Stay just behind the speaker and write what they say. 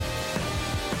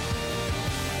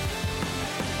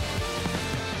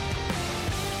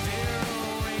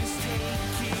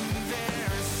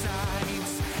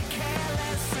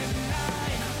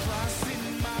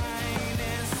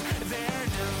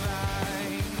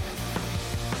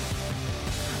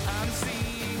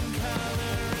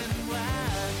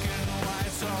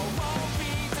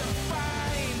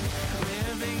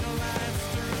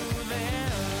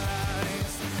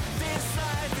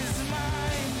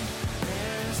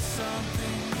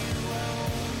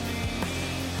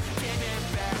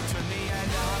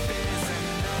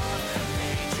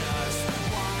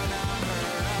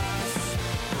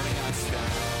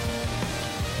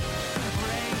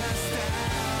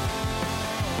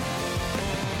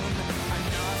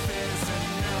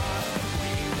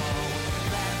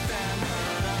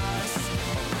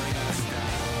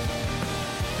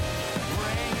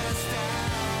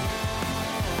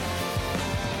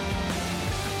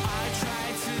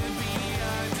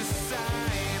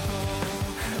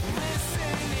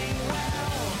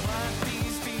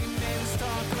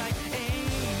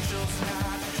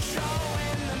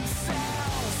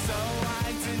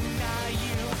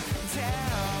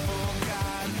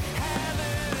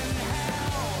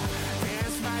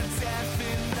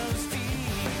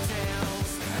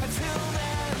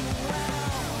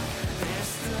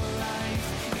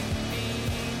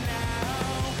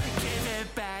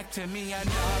To me,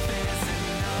 enough is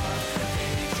enough.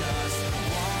 They just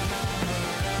wanna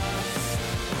hurt us,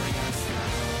 bring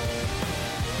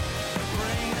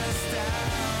us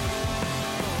down.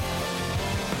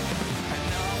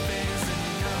 Enough is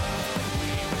enough.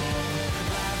 We won't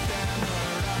let them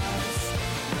hurt us,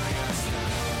 bring us down.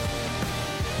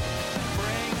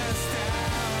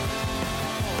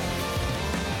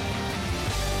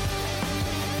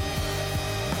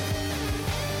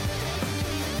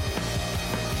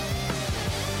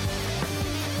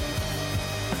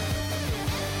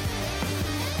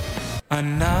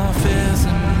 Enough is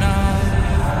enough.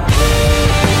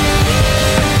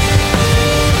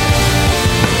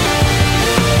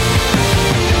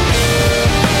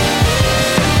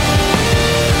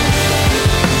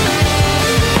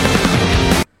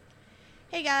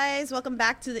 Hey guys, welcome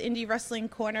back to the Indie Wrestling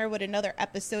Corner with another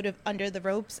episode of Under the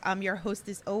Ropes. I'm your host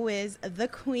as always, the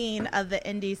queen of the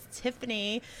Indies,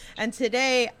 Tiffany. And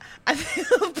today I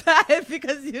feel bad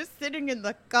because you're sitting in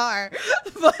the car,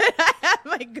 but I have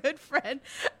my good friend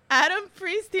Adam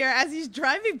Priest here as he's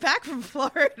driving back from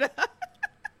Florida.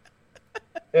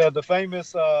 Yeah, the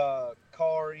famous car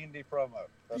indie promo.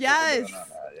 That's Yes. what we're doing on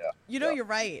that, yeah. You know, you're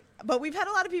right. But we've had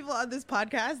a lot of people on this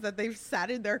podcast that they've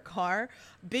sat in their car.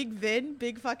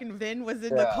 Big fucking Vin was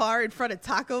in the car in front of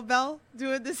Taco Bell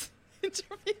doing this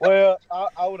interview. Well,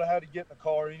 I would have had to get in the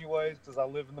car anyways because I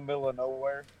live in the middle of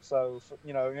nowhere. So,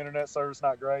 you know, internet service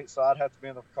not great. So I'd have to be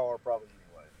in the car probably anyway.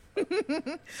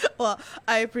 Well,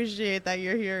 I appreciate that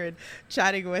you're here and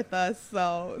chatting with us.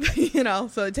 So, you know,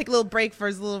 so take a little break for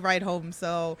his little ride home.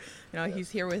 So, you know, he's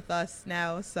here with us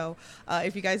now. So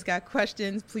if you guys got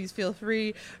questions, please feel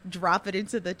free, drop it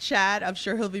into the chat. I'm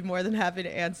sure he'll be more than happy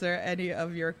to answer any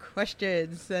of your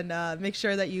questions. And make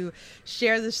sure that you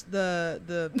share this,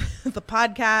 the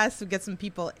podcast, to get some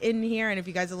people in here. And if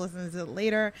you guys are listening to it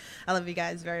later, I love you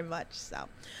guys very much. So.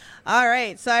 All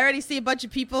right, so I already see a bunch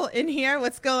of people in here.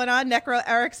 What's going on? Necro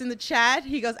Eric's in the chat.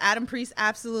 He goes, Adam Priest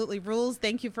absolutely rules.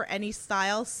 Thank you for any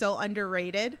style. So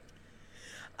underrated.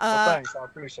 Well, thanks. I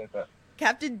appreciate that.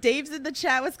 Captain Dave's in the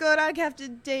chat. What's going on,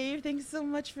 Captain Dave? Thanks so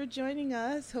much for joining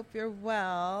us. Hope you're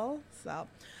well. So,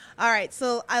 all right,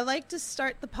 so I like to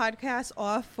start the podcast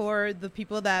off for the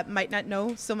people that might not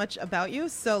know so much about you.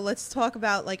 So let's talk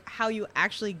about like how you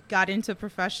actually got into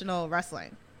professional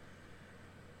wrestling.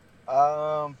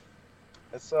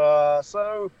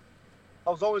 So I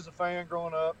was always a fan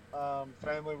growing up.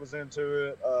 Family was into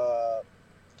it.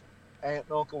 Aunt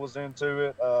and uncle was into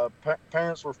it.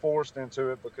 Parents were forced into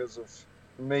it because of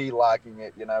me liking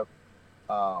it, you know.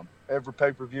 Every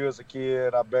pay-per-view as a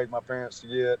kid, I begged my parents to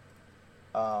get.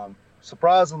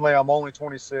 Surprisingly, I'm only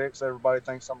 26. Everybody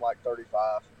thinks I'm like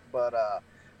 35. But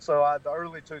so the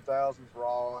early 2000s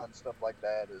Raw and stuff like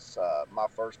that is my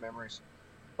first memories.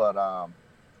 But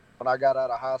when I got out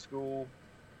of high school,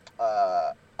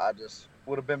 I just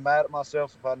would have been mad at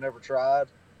myself if I never tried.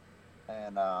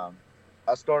 And I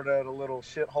started at a little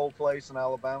shithole place in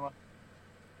Alabama.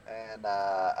 And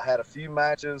I had a few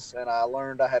matches, and I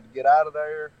learned I had to get out of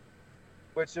there,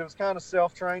 which it was kind of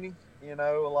self-training. You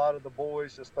know, a lot of the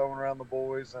boys just throwing around the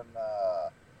boys and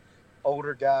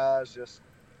older guys just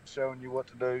showing you what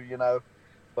to do, you know.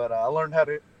 But I learned how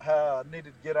I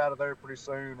needed to get out of there pretty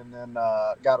soon, and then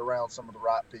got around some of the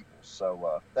right people.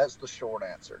 So that's the short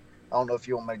answer. I don't know if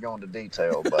you want me to go into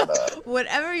detail, but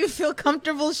whatever you feel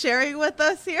comfortable sharing with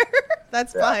us here,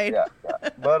 that's fine. Yeah.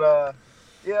 But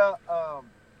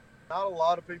not a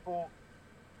lot of people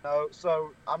know.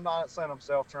 So I'm not saying I'm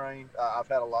self-trained. I've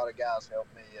had a lot of guys help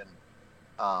me and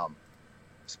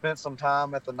spent some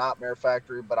time at the Nightmare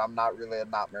Factory, but I'm not really a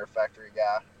Nightmare Factory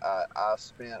guy. I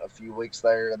spent a few weeks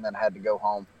there and then had to go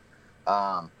home.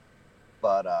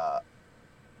 But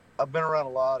I've been around a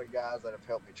lot of guys that have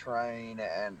helped me train,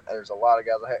 and there's a lot of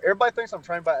guys. Everybody thinks I'm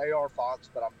trained by AR Fox,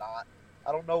 but I'm not.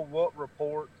 I don't know what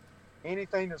report.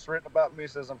 Anything that's written about me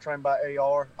says I'm trained by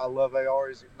AR. I love AR.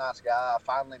 He's a nice guy. I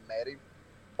finally met him.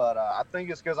 But I think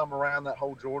it's because I'm around that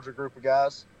whole Georgia group of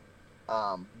guys.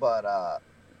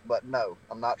 But no,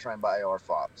 I'm not trained by AR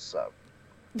Fox. So.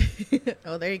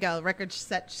 Oh, there you go. Record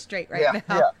set straight now.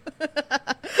 Yeah.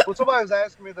 Well, somebody was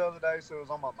asking me the other day, so it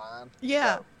was on my mind.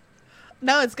 Yeah. So.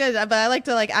 No, it's good. But I like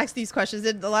to ask these questions.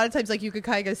 And a lot of times, you could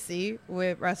kind of see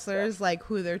with wrestlers,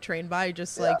 who they're trained by,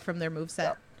 just from their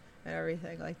moveset and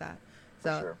everything like that.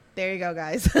 So There you go,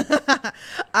 guys.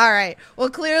 All right. Well,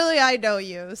 clearly I know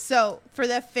you. So for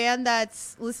that fan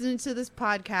that's listening to this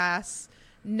podcast,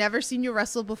 never seen you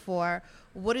wrestle before,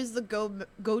 what is the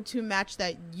go-to match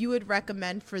that you would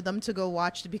recommend for them to go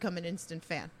watch to become an instant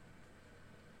fan?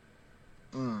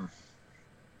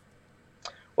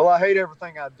 Well, I hate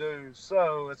everything I do,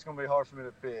 so it's going to be hard for me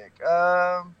to pick.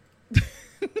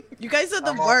 You guys are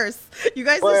the I'm all- worst. You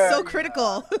guys are Well, so yeah.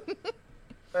 critical.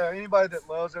 Anybody that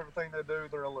loves everything they do,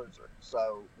 they're a loser.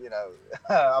 So,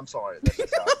 I'm sorry. That's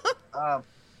just how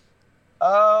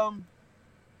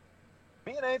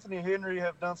me and Anthony Henry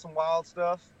have done some wild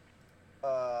stuff.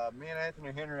 Me and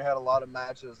Anthony Henry had a lot of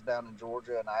matches down in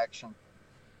Georgia in Action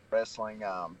Wrestling.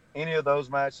 Any of those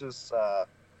matches,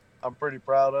 I'm pretty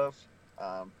proud of.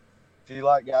 If you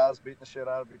like guys beating the shit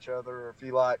out of each other, or if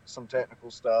you like some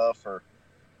technical stuff, or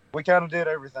we kind of did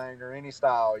everything, or any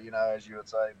style, as you would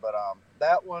say. But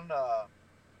that one,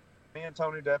 me and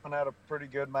Tony Deppen had a pretty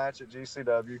good match at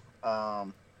GCW,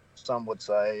 some would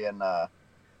say. And I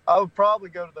would probably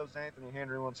go to those Anthony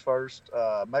Henry ones first.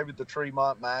 Maybe the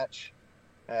Tremont match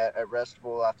at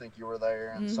Restival. I think you were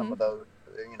there. And some of those,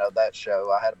 that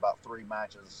show. I had about 3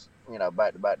 matches,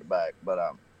 back to back to back. But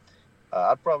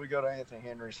I'd probably go to Anthony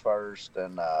Henry's first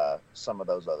and some of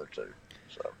those other 2.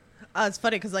 So. It's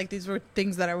funny because like these were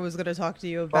things that I was going to talk to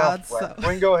you about. Well, So. we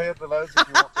can go ahead with those if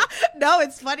you want to. No,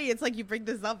 it's funny. It's like you bring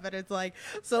this up and it's like,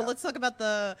 so let's talk about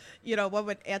the, one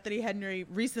with Anthony Henry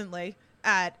recently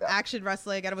at Action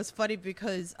Wrestling. And it was funny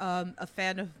because a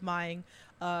fan of mine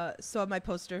saw my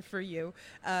poster for you.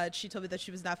 She told me that she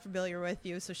was not familiar with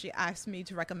you, so she asked me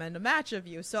to recommend a match of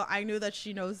you. So I knew that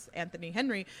she knows Anthony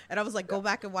Henry, and I was like, go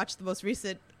back and watch the most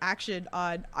recent Action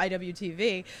on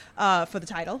IWTV for the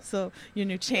title. So your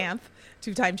new champ,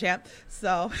 2-time champ.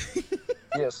 So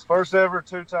Yes, first ever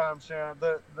 2-time champ.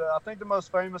 I think the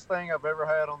most famous thing I've ever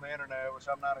had on the internet, which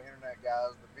I'm not an internet guy,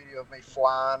 is the video of me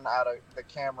flying out of the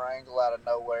camera angle out of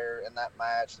nowhere in that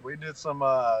match. We did some,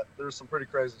 there was some pretty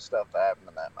crazy stuff that happened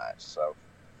in that match. So,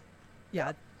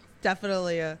 yeah,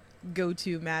 definitely a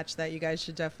go-to match that you guys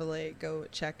should definitely go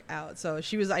check out. So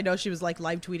I know she was like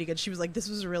live tweeting and she was like, this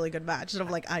was a really good match. And I'm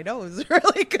like, I know, it was a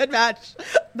really good match.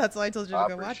 That's why I told you to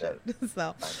go watch it.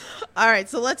 So, all right.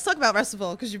 So let's talk about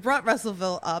WrestleVille because you brought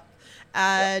WrestleVille up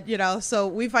and, so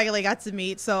we finally got to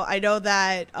meet. So I know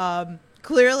that,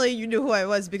 clearly you knew who I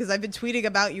was because I've been tweeting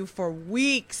about you for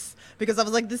weeks because I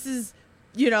was like, this is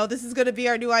going to be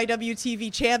our new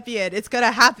IWTV champion. It's going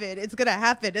to happen. It's going to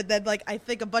happen. And then, like, I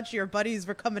think a bunch of your buddies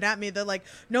were coming at me. They're like,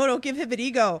 no, don't give him an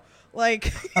ego.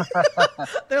 Like,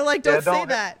 they're like, don't say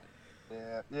that.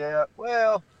 Yeah.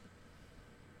 Well,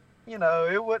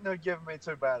 it wouldn't have given me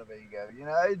too bad of an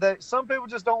ego. Some people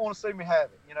just don't want to see me have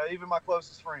it. Even my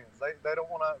closest friends, they don't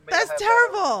want to. That's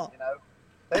terrible.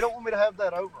 They don't want me to have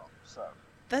that over them. So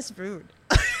that's rude.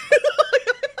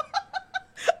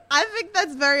 I think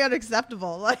that's very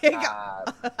unacceptable. Like,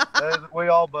 we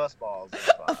all bust balls.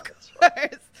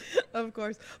 Of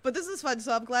course. But this is fun.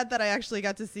 So I'm glad that I actually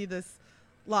got to see this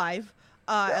live.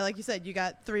 And like you said, you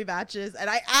got 3 matches, and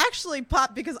I actually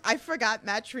popped because I forgot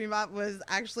Matt Tremont was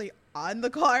actually on the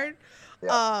card.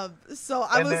 Yeah.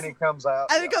 Then he comes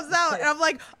out. And it comes out, and I'm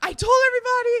like, I told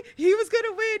everybody he was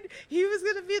gonna win. He was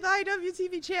gonna be the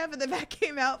IWTV champ, and then Matt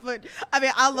came out. But I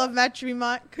mean, I love Matt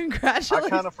Tremont. Congratulations. I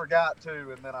kind of forgot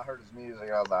too, and then I heard his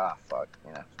music. I was like, fuck,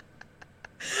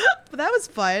 But that was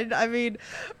fun. I mean,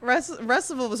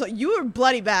 WrestleVille was. You were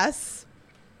bloody mess.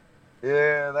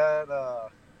 Yeah, that.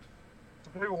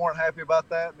 Some people weren't happy about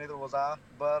that. Neither was I.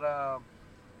 But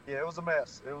yeah, it was a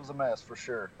mess. It was a mess for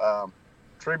sure.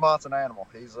 Tremont's an animal.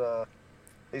 He's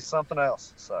something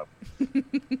else. So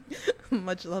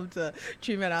much love to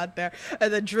Tremont out there.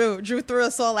 And then Drew threw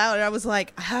us all out, and I was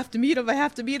like, I have to meet him.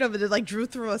 And then like Drew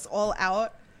threw us all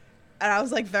out, and I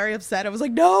was like very upset. I was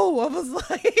like, no. I was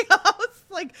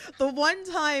like, the one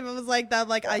time I was like that.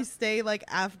 Like I stay like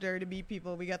after to meet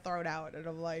people, we get thrown out, and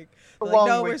I'm like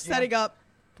no, we're setting up.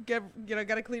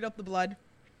 Gotta clean up the blood.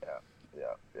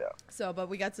 Yeah. So, but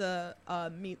we got to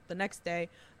meet the next day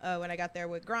when I got there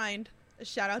with Grind.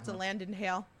 Shout out to Landon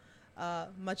Hale.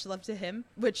 Much love to him,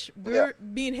 which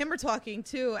me and him were talking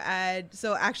too. And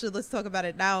so actually let's talk about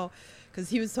it now because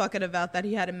he was talking about that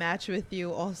he had a match with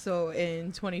you also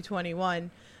in 2021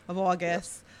 of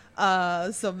August.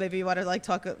 So maybe you want to like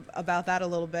talk about that a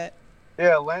little bit.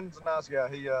 Yeah, Landon's a nice guy.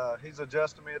 He's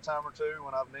adjusted me a time or two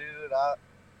when I've needed it.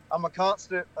 I'm a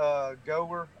constant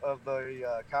goer of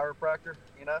the chiropractor,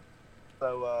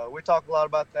 So we talk a lot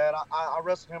about that. I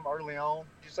wrestled him early on.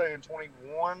 Did you say in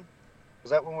 21?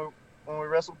 Was that when we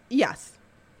wrestled? Yes.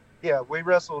 Yeah, we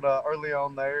wrestled early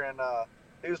on there, and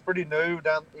he was pretty new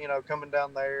down, coming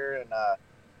down there,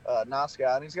 and nice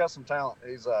guy, and he's got some talent.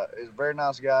 He's a very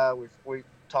nice guy. We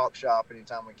talk shop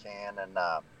anytime we can, and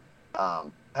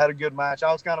had a good match.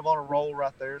 I was kind of on a roll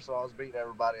right there, so I was beating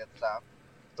everybody at the time.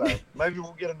 So maybe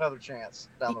we'll get another chance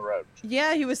down the road.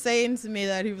 Yeah, he was saying to me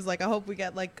that he was like, I hope we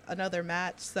get like another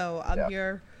match. So I'm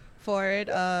here for it.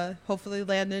 Hopefully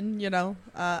Landon,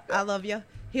 I love you.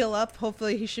 heal up.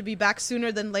 Hopefully, he should be back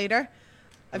sooner than later.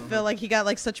 I feel like he got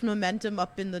like such momentum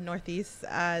up in the Northeast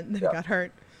and then got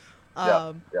hurt.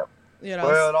 Yeah. You know,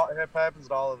 Well, it happens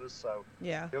to all of us, so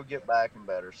yeah. he'll get back and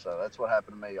better. So that's what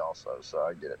happened to me also. So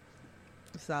I get it.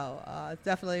 So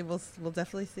definitely, we'll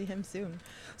definitely see him soon.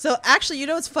 So actually, you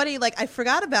know, it's funny. Like I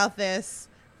forgot about this,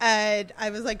 and I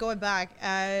was like going back,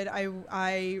 and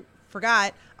I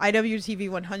forgot IWTV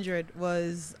 100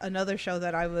 was another show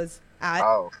that I was at.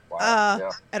 Oh,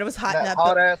 wow. And it was hot in that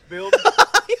hot ass building.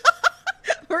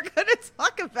 We're gonna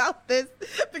talk about this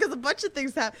because a bunch of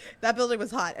things happened. That building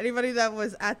was hot. Anybody that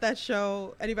was at that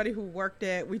show, anybody who worked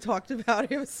it, we talked about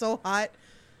it. It was so hot.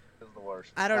 It was the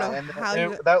worst. I don't know And how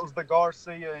that was the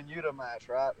Garcia and Yuta match,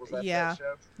 right? Was that that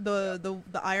show?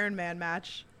 The Iron Man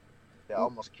match. Yeah,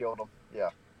 almost killed him.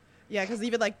 Yeah. Yeah, because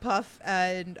even like Puff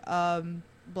and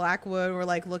Blackwood were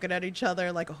like looking at each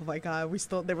other, like, oh my god,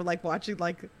 they were like watching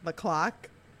like the clock.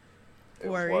 It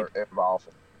Worried. was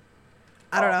awful.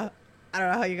 I don't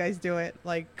know how you guys do it.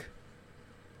 Like,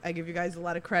 I give you guys a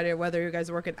lot of credit, whether you guys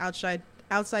are working outside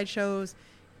shows,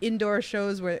 indoor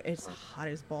shows where it's hot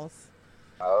as balls.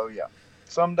 Oh yeah.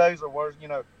 Some days are worse. You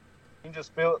know, you can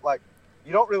just feel it. Like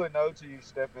you don't really know till you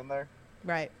step in there.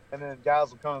 Right. And then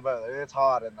guys will come about. It's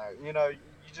hot in there. You know, you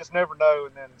just never know.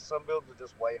 And then some buildings are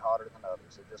just way hotter than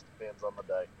others. It just depends on the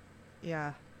day.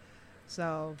 Yeah.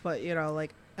 So, but you know,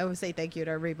 like I would say thank you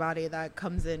to everybody that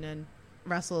comes in and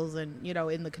wrestles and, you know,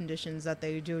 in the conditions that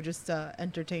they do just to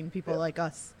entertain people like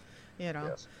us, you know.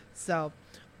 Yes. So,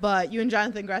 but you and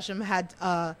Jonathan Gresham had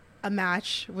a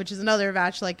match, which is another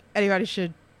match like anybody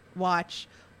should watch.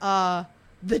 The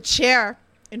chair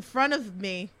in front of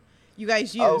me, you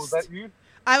guys used. Oh, was that you?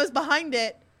 I was behind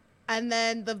it, and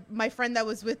then my friend that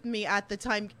was with me at the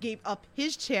time gave up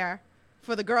his chair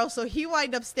for the girl, so he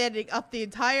wound up standing up the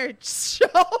entire show.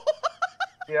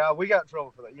 Yeah, we got in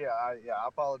trouble for that. Yeah, I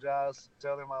apologize.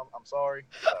 Tell them I'm sorry.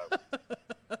 So,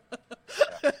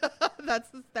 That's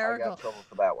hysterical. I got in trouble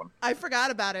for that one. I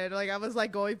forgot about it. Like I was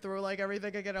like going through like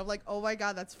everything again. I'm like, oh my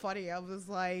god, that's funny. I was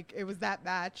like, it was that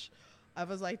match. I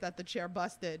was like that the chair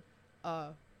busted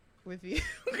with you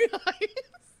guys.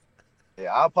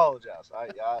 Yeah, I apologize. I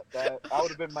would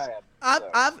have been mad.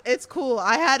 It's cool.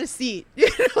 I had a seat. You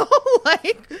know,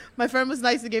 like my friend was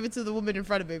nice and gave it to the woman in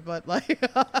front of me, but like,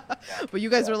 but you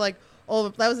guys were like, oh,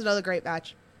 that was another great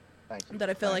match. Thank you.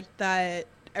 That I feel like that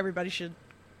everybody should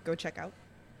go check out.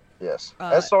 Yes.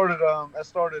 That started.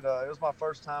 It was my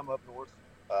first time up north.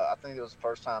 I think it was the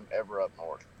first time ever up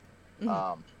north.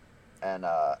 Mhm. And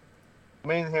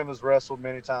me and him has wrestled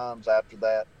many times after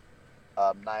that.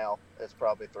 Now it's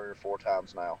probably 3 or 4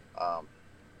 times now.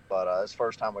 But it's the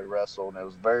first time we wrestled, and it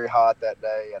was very hot that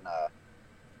day. And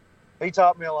he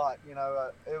taught me a lot. You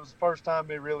know, it was the first time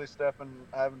me really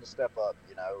having to step up.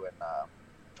 You know, and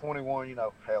 21. You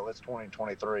know, hell, it's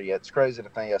 2023. It's crazy to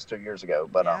think that's 2 years ago.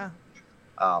 But Yeah.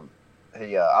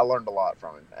 I learned a lot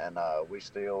from him, and we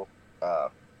still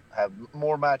have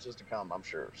more matches to come, I'm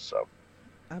sure. So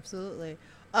Absolutely.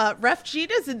 Ref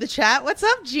Gina's in the chat. What's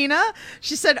up, Gina?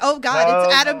 She said, oh god,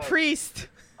 it's Adam Priest.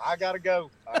 I gotta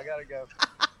go.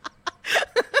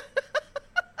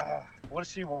 What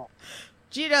does she want?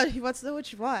 Gina, he wants to know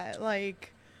what you want.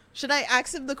 Like, should I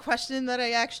ask him the question that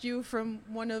I asked you from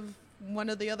one of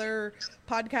the other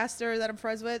podcaster that I'm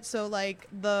friends with? So like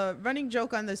the running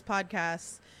joke on this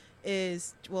podcast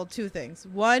is, well, 2 things.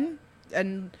 One,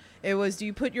 and it was, do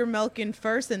you put your milk in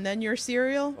first and then your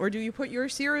cereal, or do you put your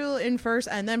cereal in first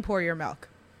and then pour your milk?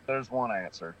 There's one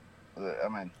answer. I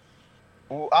mean,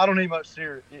 well, I don't eat much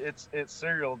cereal. It's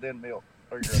cereal then milk,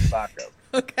 or you're a psycho.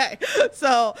 Okay,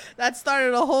 so that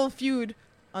started a whole feud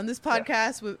on this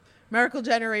podcast with Miracle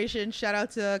Generation. Shout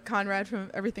out to Conrad from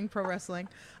Everything Pro Wrestling.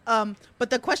 But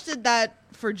the question that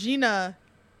for Gina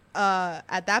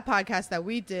at that podcast that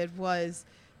we did was,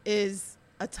 is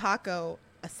a taco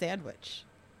a sandwich?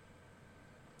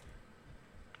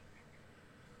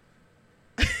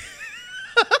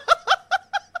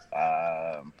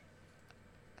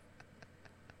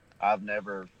 I've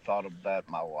never thought of that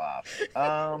in my life.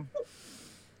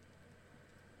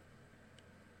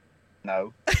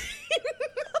 No.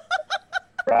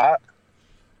 Right?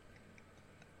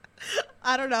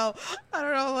 I don't know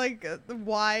like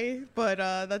why, but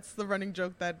that's the running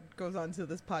joke that goes on to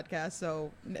this podcast.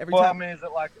 So every Well, I time. mean, is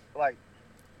it like?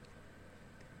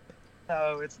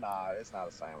 No, it's not. It's not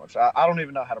a sandwich. I don't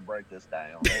even know how to break this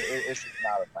down. It's just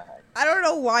not a thing. I don't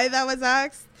know why that was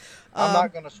asked. I'm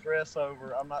not going to stress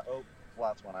over. I'm not. Oh,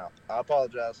 lights went out. I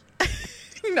apologize.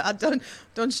 No,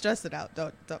 don't stress it out.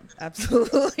 Don't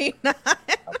absolutely not.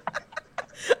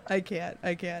 I can't.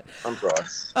 I'm sorry.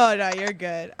 Oh no, you're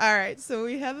good. All right, so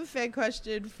we have a fan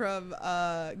question from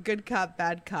Good Cop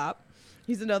Bad Cop.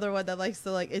 He's another one that likes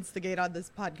to like instigate on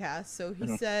this podcast. So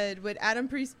he said, "With Adam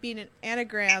Priest being an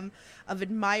anagram of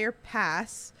admire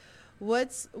pass,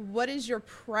 what is your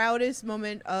proudest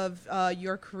moment of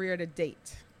your career to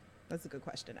date?" That's a good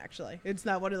question, actually. It's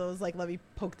not one of those like let me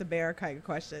poke the bear kind of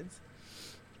questions.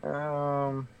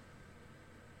 Oh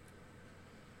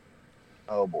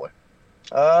boy.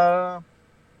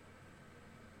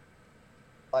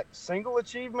 Like single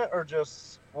achievement or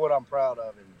just what I'm proud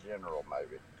of in general,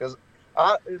 maybe. Because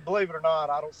I believe it or not,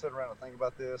 I don't sit around and think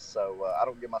about this, so I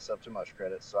don't give myself too much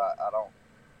credit. So I don't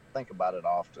think about it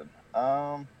often.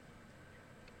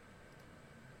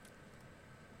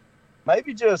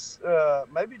 Maybe just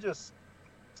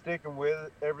sticking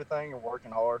with everything and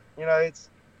working hard. You know, it's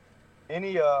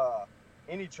any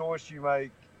choice you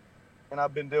make, and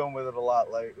I've been dealing with it a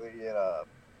lot lately.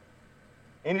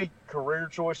 Any career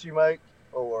choice you make,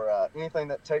 or anything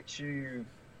that takes you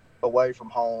away from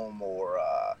home, or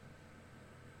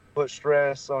put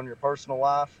stress on your personal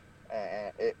life,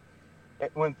 and it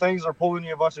when things are pulling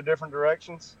you a bunch of different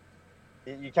directions,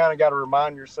 you kind of got to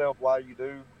remind yourself why you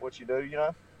do what you do. You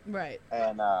know. Right.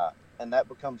 And that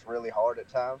becomes really hard at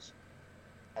times,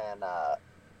 and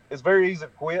it's very easy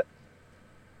to quit,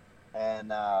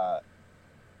 and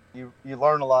you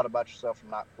learn a lot about yourself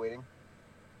from not quitting.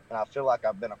 And I feel like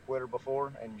I've been a quitter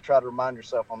before, and you try to remind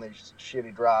yourself on these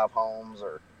shitty drive homes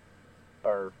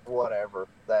or whatever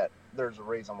that there's a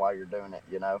reason why you're doing it,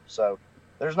 you know. So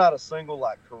there's not a single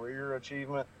like career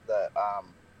achievement that I'm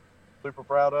super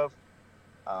proud of.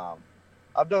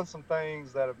 I've done some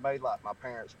things that have made like my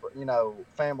parents, you know,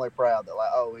 family proud, that like,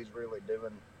 oh, he's really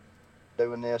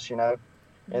doing this, you know.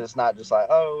 And it's not just like,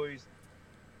 oh,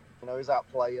 he's out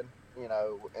playing, you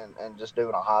know, and just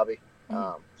doing a hobby.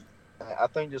 I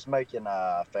think just making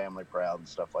family proud and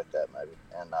stuff like that, maybe,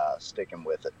 and sticking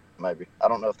with it, maybe. I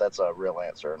don't know if that's a real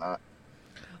answer or not.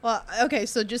 Well, okay,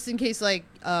 so just in case, like,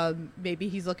 maybe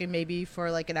he's looking maybe for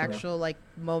like an actual like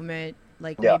moment,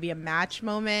 like maybe a match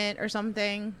moment or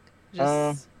something.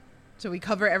 Just so we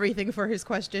cover everything for his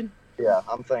question. Yeah,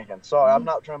 I'm thinking. Sorry, I'm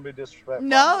not trying to be disrespectful.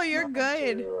 No, you're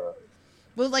good.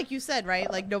 Well, like you said,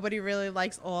 right? Like nobody really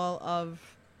likes all of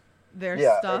their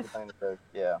stuff. Everything to do.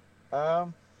 Yeah.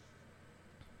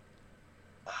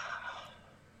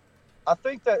 I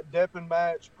think that Deppen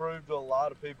match proved to a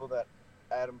lot of people that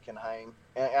Adam can hang,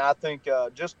 and I think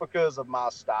just because of my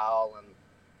style and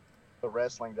the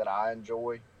wrestling that I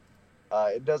enjoy,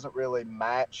 it doesn't really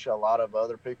match a lot of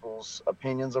other people's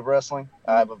opinions of wrestling.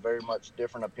 I have a very much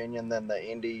different opinion than the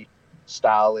indie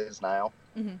style is now.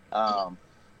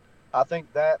 I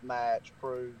think that match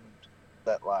proved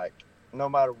that, like, no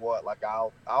matter what, like,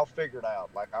 I'll figure it out.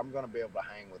 Like, I'm going to be able to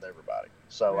hang with everybody.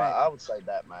 So I would say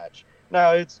that match.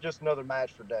 Now, it's just another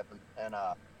match for Deppen, and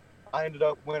I ended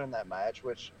up winning that match,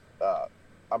 which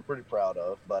I'm pretty proud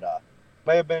of. But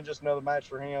may have been just another match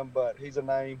for him, but he's a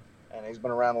name. And he's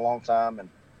been around a long time, and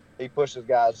he pushes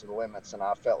guys to the limits. And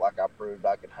I felt like I proved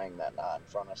I could hang that night in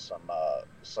front of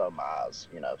some eyes,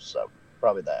 you know. So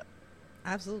probably that.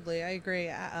 Absolutely, I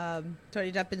agree.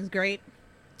 Tony Deppen's great.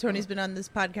 Tony's been on this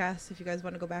podcast. If you guys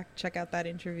want to go back, check out that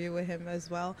interview with him as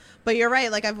well. But you're right.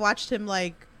 Like I've watched him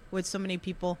like with so many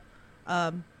people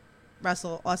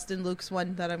wrestle. Austin Luke's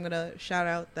one that I'm gonna shout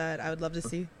out. That I would love to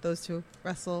see those two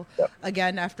wrestle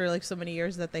again after like so many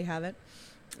years that they haven't.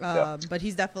 But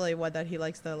he's definitely one that he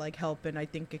likes to like help, and I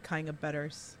think it kind of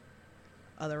betters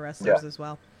other wrestlers as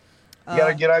well. You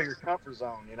gotta get out of your comfort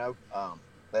zone, you know.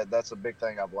 That's a big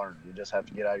thing I've learned. You just have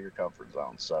to get out of your comfort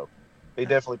zone. So he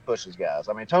definitely pushes guys.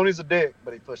 I mean, Tony's a dick,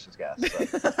 but he pushes guys.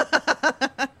 So.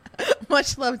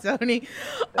 Much love, Tony.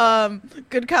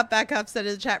 Good Cop Bad Cop said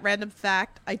in the chat, random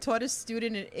fact, I taught a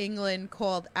student in England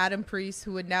called Adam Priest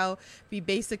who would now be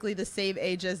basically the same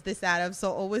age as this Adam,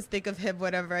 so always think of him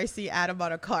whenever I see Adam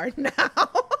on a card now.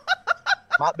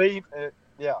 Might be,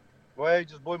 yeah. Well, he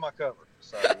just blew my cover.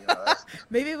 So, you know, that's...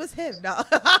 Maybe it was him. No.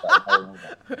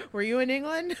 Were you in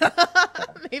England?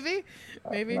 Maybe.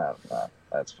 No,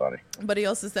 that's funny. But he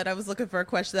also said, I was looking for a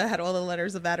question that had all the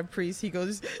letters of Adam Priest. He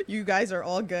goes, you guys are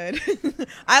all good.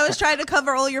 I was trying to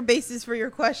cover all your bases for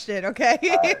your question,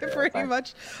 okay? Pretty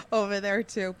much over there,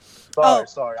 too.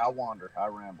 Sorry. I wander. I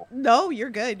ramble. No,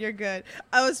 you're good. It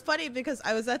was funny because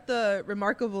I was at the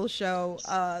Remarkable show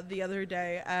the other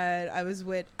day, and I was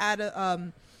with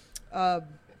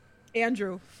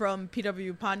Andrew from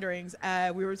PW Ponderings,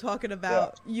 and we were talking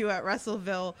about you at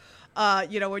Wrestleville,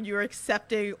 you know, when you were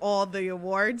accepting all the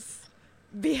awards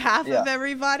behalf of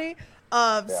everybody.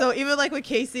 So even like with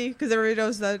Casey, because everybody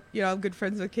knows that, you know, I'm good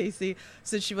friends with Casey,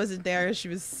 since she wasn't there, she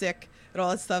was sick and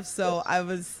all that stuff. So Yes. I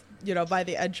was, you know, by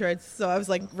the entrance. So I was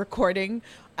like recording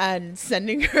and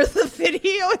sending her the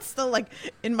video. It's still like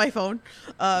in my phone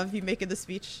of you making the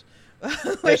speech.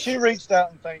 Yeah, she reached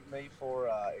out and thanked me for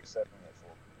accepting it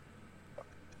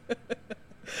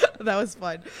for. That was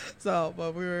fun. So,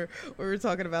 but we were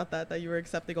talking about that you were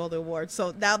accepting all the awards.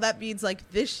 So now that means like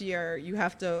this year you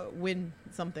have to win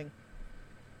something.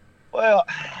 Well,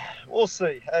 we'll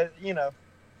see. You know,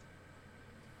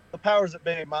 the powers that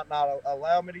be might not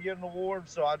allow me to get an award,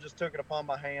 so I just took it upon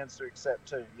my hands to accept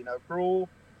two. You know, Cruel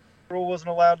wasn't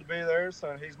allowed to be there,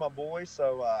 so he's my boy.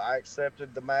 So I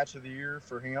accepted the match of the year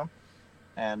for him,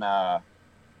 and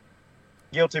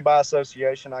Guilty by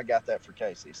Association, I got that for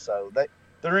Casey. So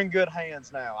they're in good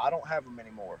hands now. I don't have them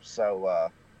anymore, so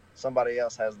somebody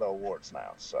else has the awards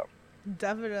now. So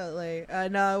Definitely.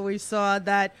 And we saw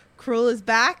that Cruel is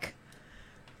back.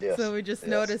 yes, So we just yes.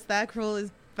 noticed that Cruel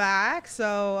is back.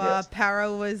 So Yes.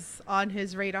 Para was on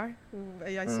his radar.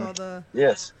 I saw the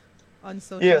Yes. on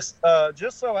social. Yes,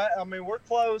 just so I mean, we're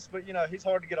close, but you know he's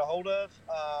hard to get a hold of.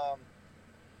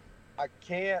 I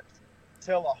can't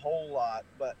tell a whole lot,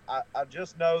 but I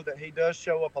just know that he does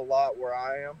show up a lot where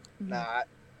I am. Mhm. Now,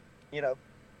 you know,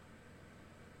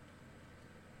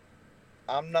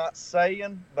 I'm not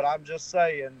saying, but I'm just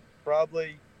saying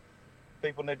probably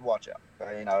people need to watch out.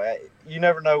 You know, you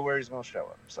never know where he's going to show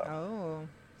up. So Oh,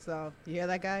 so you hear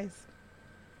that, guys?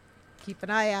 Keep an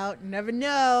eye out. You never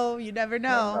know. You never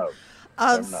know.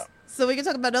 Never know. So we can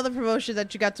talk about another promotion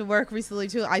that you got to work recently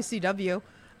too, ICW,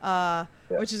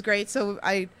 which is great. So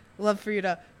I love for you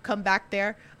to come back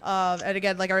there. And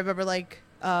again, like I remember like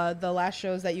the last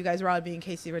shows that you guys were on, me and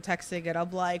Casey were texting, and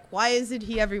I'm like, why isn't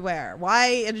he everywhere?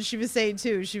 Why? And she was saying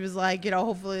too, she was like, you know,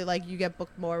 hopefully like you get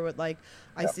booked more with like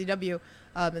ICW,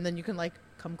 and then you can like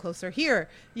come closer here,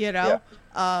 you know.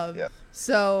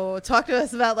 So talk to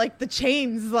us about like the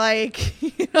chains, like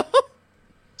you know.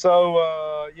 So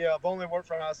I've only worked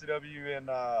for ICW in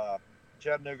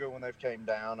Chattanooga when they've came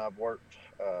down. I've worked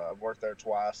there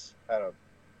twice. Had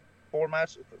 3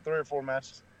 or 4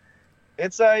 matches.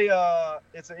 It's an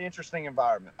interesting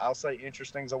environment. I'll say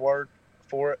interesting's a word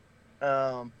for it.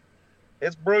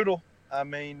 It's brutal. I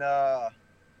mean,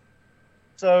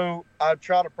 so I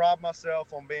try to pride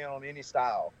myself on being on any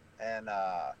style, and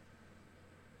I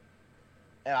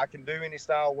can do any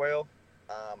style well.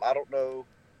 I don't know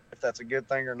if that's a good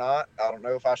thing or not. I don't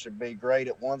know if I should be great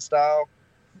at one style,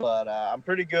 but I'm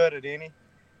pretty good at any.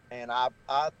 And I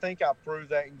think I prove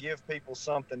that and give people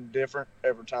something different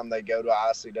every time they go to an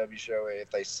ICW show. If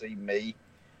they see me,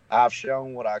 I've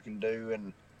shown what I can do.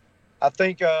 And I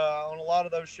think on a lot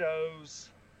of those shows,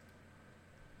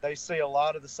 they see a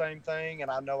lot of the same thing. And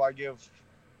I know I give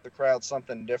the crowd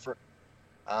something different.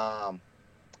 And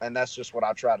that's just what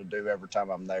I try to do every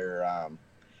time I'm there.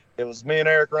 It was me and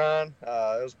Eric Ryan.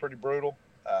 It was pretty brutal.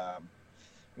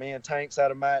 Me and Tanks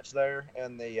had a match there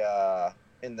in the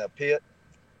pit.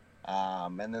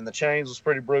 And then the chains was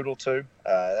pretty brutal too.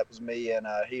 That was me and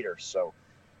Heater. So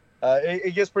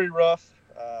it gets pretty rough.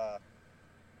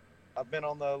 I've been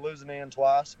on the losing end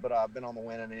twice, but I've been on the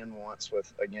winning end once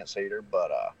against Heater.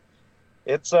 But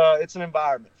it's an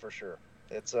environment for sure.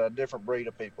 It's a different breed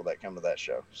of people that come to that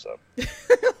show. So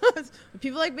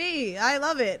people like me, I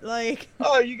love it. Like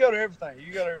you go to everything.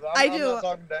 I do.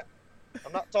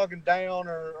 I'm not talking down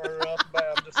or up and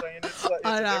down. I'm just saying it's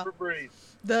a different breed.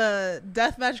 The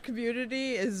deathmatch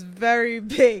community is very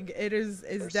big. It is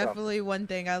definitely one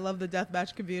thing. I love the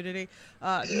deathmatch community.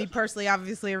 Me personally,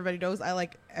 obviously, everybody knows I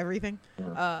like everything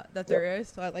that there is.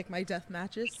 So I like my death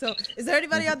matches. So is there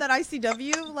anybody on that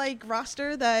ICW like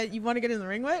roster that you want to get in the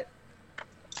ring with?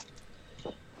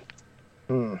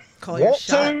 Call your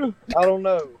shot. I don't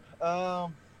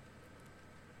know.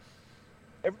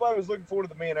 Everybody was looking forward to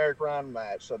the me and Eric Ryan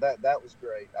match, so that was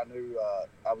great. I knew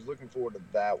I was looking forward to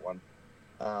that one.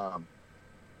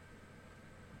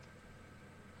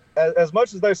 As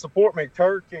much as they support me,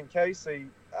 Kirk and Casey,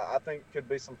 I think could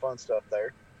be some fun stuff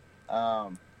there.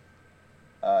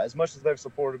 As much as they've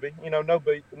supported me, you know, no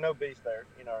beef there,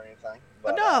 you know, or anything.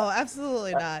 But, no,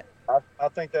 absolutely not. I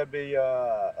think that'd be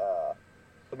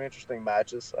some interesting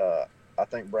matches. I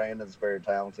think Brandon's very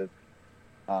talented.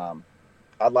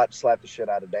 I'd like to slap the shit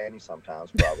out of Danny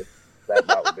sometimes, probably.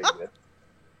 that would be good.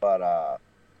 But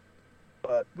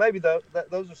maybe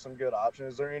those are some good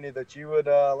options. Is there any that you would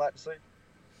like to see?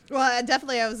 Well,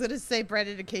 definitely, I was gonna say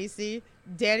Brandon and Casey.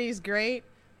 Danny's great.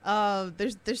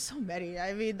 There's so many.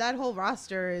 I mean, that whole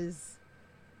roster is.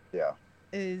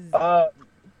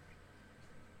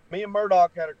 Me and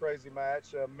Murdoch had a crazy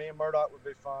match. Me and Murdoch would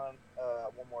be fun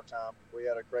one more time. We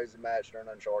had a crazy match during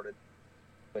Uncharted,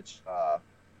 which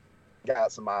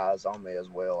got some eyes on me as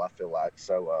well, I feel like.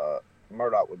 So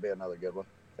Murdoch would be another good one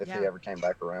if he ever came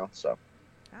back around. So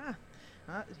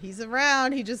he's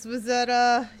around. He just was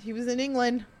at he was in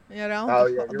England, you know. Oh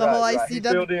yeah, you're the right, whole you're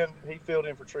right. ICW. He filled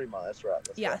in for Tremont. That's right.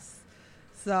 That's Yes.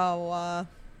 So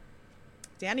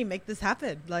Danny, make this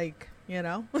happen. Like, you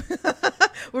know.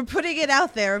 We're putting it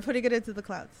out there. We're putting it into the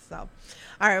clouds. So,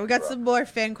 all right, we got some more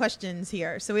fan questions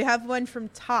here. So we have one from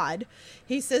Todd.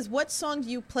 He says, "What song do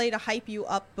you play to hype you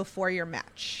up before your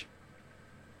match?"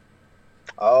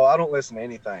 Oh, I don't listen to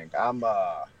anything. I'm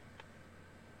let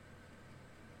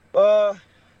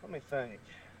me think.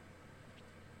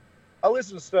 I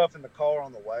listen to stuff in the car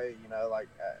on the way, you know, like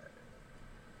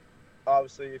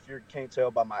obviously if you can't tell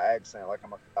by my accent, like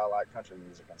I like country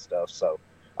music and stuff. So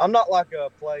I'm not like a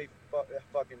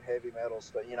fucking heavy metal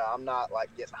stuff, you know. I'm not like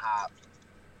getting hyped.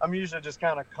 I'm usually just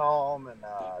kind of calm and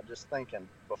just thinking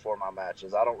before my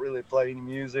matches. I don't really play any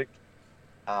music.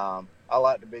 I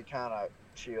like to be kind of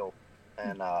chill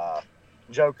and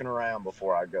joking around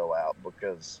before I go out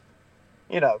because,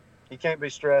 you know, you can't be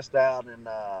stressed out and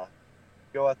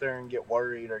go out there and get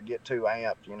worried or get too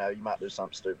amped. You know, you might do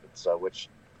something stupid. So, which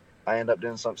I end up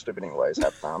doing something stupid anyways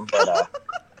half the time.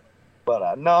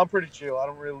 But no, I'm pretty chill. I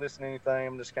don't really listen to anything.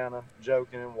 I'm just kind of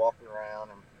joking and walking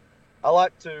around. And I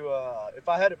like to, if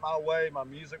I had it my way, my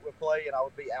music would play and I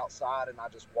would be outside and I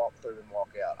just walk through and walk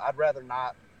out. I'd rather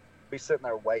not be sitting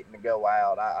there waiting to go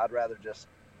out. I'd rather just,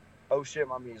 oh shit,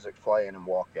 my music's playing and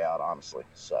walk out, honestly.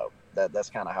 So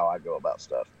that's kind of how I go about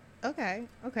stuff. Okay.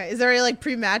 Is there any like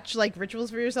pre-match like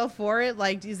rituals for yourself for it?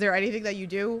 Like, is there anything that you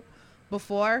do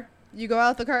before you go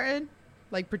out the curtain,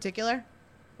 like particular?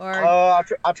 Or I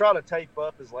try to tape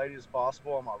up as late as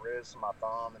possible on my wrist and my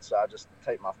thumb, and so I just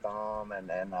tape my thumb and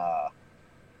I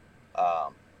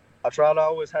try to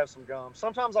always have some gum.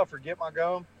 Sometimes I forget my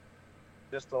gum,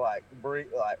 just to like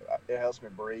breathe, like it helps me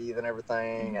breathe and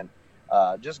everything, and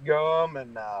just gum,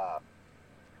 and I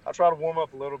try to warm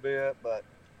up a little bit, but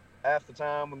half the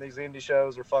time when these indie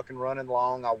shows are fucking running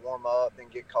long, I warm up, then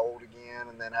get cold again,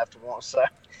 and then have to warm. So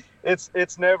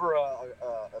it's never a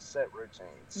set routine.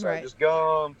 So right. Just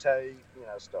gum, tape, you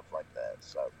know, stuff like that.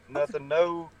 So nothing,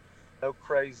 no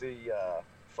crazy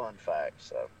fun facts.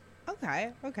 So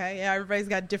okay, yeah, everybody's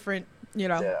got different, you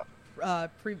know,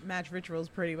 pre-match rituals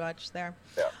pretty much there.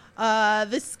 Yeah.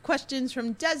 This question's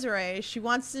from Desiree. She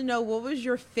wants to know, what was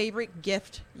your favorite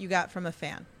gift you got from a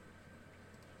fan?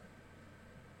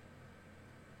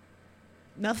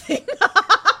 Nothing.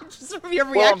 Just from your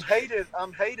reaction. Well,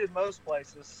 I'm hated most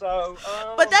places. So.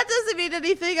 But that doesn't mean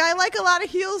anything. I like a lot of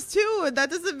heels too, and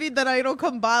that doesn't mean that I don't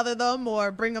come bother them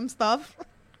or bring them stuff.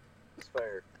 It's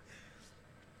fair.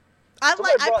 I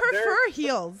prefer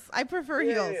heels. I prefer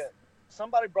heels. Yeah.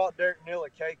 Somebody brought Derek Neal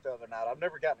a cake the other night. I've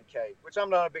never gotten a cake, which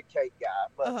I'm not a big cake guy,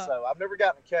 but so I've never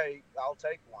gotten a cake. I'll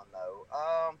take one though.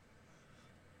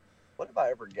 What have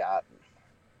I ever gotten?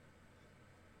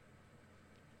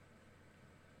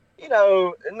 You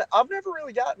know, and I've never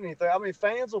really gotten anything. I mean,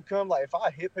 fans will come, like, if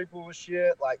I hit people with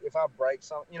shit, like, if I break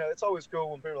something, you know, it's always cool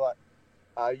when people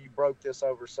are like, you broke this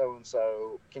over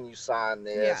so-and-so, can you sign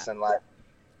this? Yeah. And, like,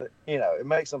 you know, it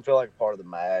makes them feel like a part of the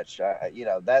match. You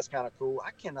know, that's kind of cool.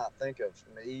 I cannot think of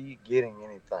me getting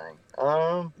anything.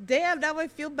 Damn, now I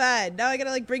feel bad. Now I got to,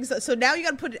 like, bring so now you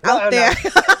got to put it out there.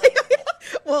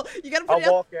 Well, you got to put it out.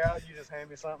 I'll walk out, you just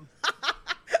hand me something.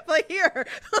 Like, here.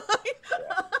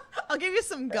 I'll give you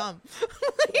some gum.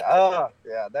 Yeah,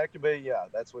 that could be,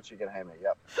 that's what you can hand me,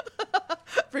 yep.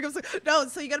 Bring up some, no,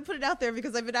 so you got to put it out there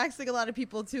because I've been asking a lot of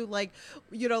people too, like,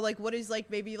 you know, like, what is, like,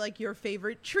 maybe, like, your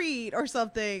favorite treat or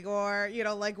something, or, you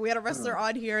know, like, we had a wrestler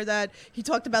on here that he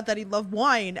talked about that he loved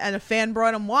wine, and a fan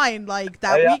brought him wine, like,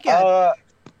 that weekend.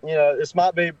 You know, this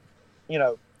might be, you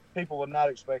know, people would not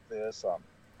expect this.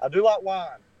 I do like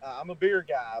wine. I'm a beer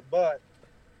guy, but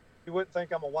you wouldn't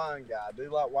think I'm a wine guy. I do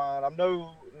like wine. I'm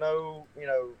no, you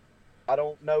know, I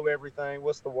don't know everything.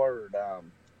 What's the word?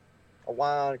 A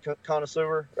wine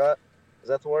connoisseur, right? Is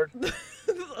that the word?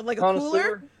 Like a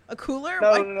cooler? A cooler?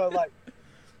 No. Like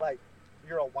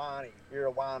you're a wino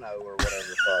or whatever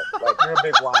the fuck. Like you're a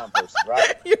big wine person,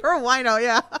 right? You're a wino,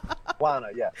 yeah. Wino,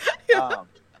 yeah.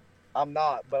 I'm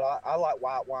not, but I like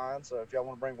white wine. So if y'all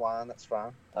want to bring wine, that's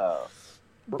fine.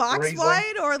 Box Riesling?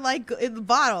 wine or like in the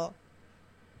bottle?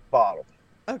 Bottle.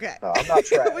 Okay. No, I'm not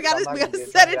trash. we gotta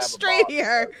set it straight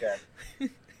here. Okay.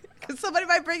 Because somebody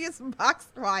might bring you some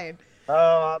boxed wine.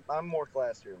 I'm more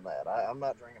classier than that. I'm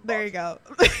not drinking. There you go.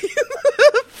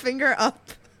 Finger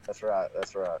up. That's right.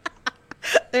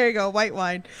 There you go, white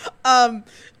wine.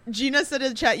 Gina said in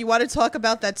the chat, you want to talk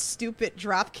about that stupid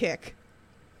drop kick.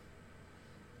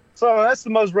 So that's the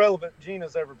most relevant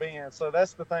Gina's ever been. So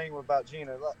that's the thing about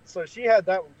Gina. So she had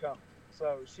that one coming.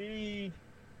 So she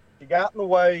got in the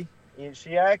way. And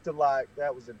she acted like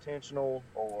that was intentional,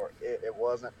 or it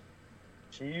wasn't.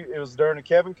 It was during the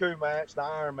Kevin Koo match, the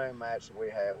Iron Man match that we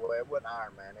had. Well, it wasn't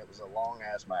Iron Man. It was a long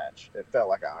ass match. It felt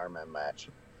like an Iron Man match.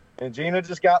 And Gina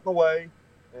just got in the way,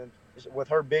 and with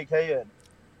her big head,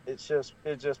 it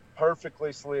just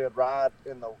perfectly slid right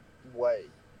in the way,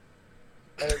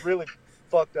 and it really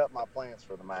fucked up my plans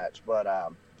for the match. But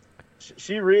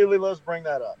she really loves to bring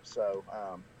that up. So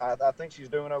I think she's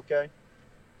doing okay.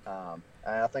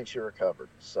 And I think she recovered.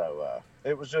 So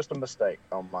it was just a mistake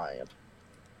on my end.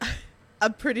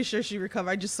 I'm pretty sure she recovered.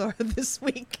 I just saw her this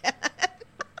weekend.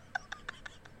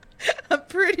 I'm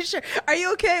pretty sure. Are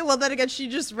you okay? Well, then again, she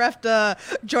just reffed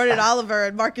Jordan Oliver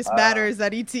and Marcus Matters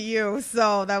at ETU.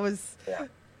 So that was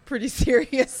pretty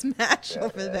serious match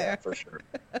over there. For sure.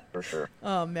 For sure.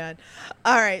 Oh, man.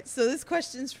 All right. So this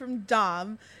question's from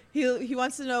Dom. He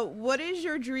wants to know, what is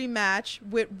your dream match?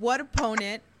 With what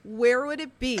opponent? Where would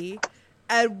it be?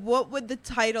 And what would the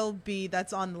title be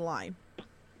that's on the line?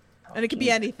 And it could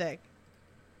be anything.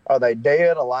 Are they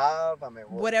dead, alive? I mean,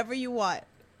 whatever you want.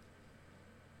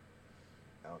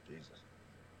 Oh, Jesus.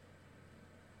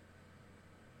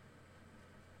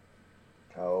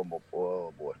 Oh,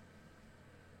 boy.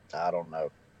 I don't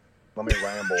know. Let me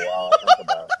ramble while I think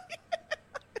about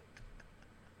it.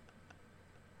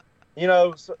 You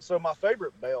know, so my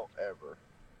favorite belt ever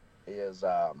is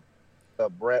the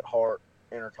Bret Hart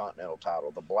Intercontinental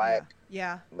title, the black.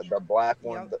 Yeah. The black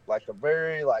one, like the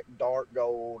very dark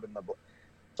gold and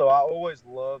So I always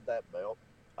loved that belt,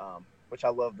 which I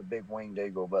love the big winged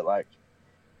eagle, but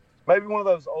maybe one of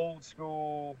those old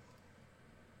school,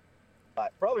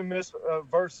 probably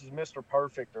versus Mr.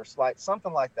 Perfect or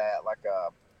something like that,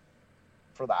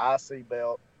 for the IC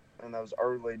belt in those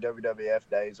early WWF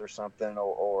days or something,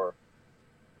 or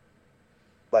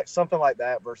something like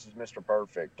that versus Mr.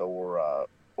 Perfect, or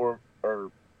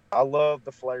I love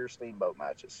the Flair Steamboat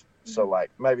matches. Mm-hmm. So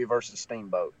maybe versus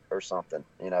Steamboat or something,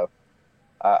 you know.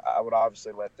 I would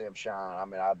obviously let them shine. I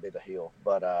mean, I'd be the heel,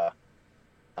 but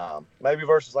maybe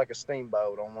versus a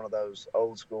Steamboat on one of those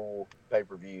old school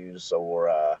pay-per-views,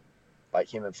 or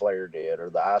like him and Flair did, or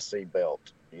the IC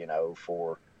belt, you know,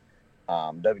 for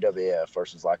WWF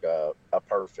versus a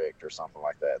Perfect or something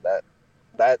like that.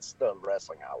 That's the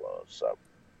wrestling I love. So.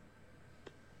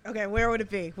 Okay, where would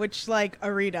it be? Which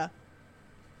arena?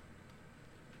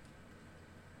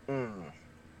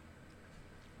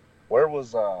 Where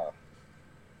was the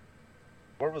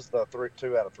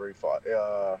 2 out of 3 fight?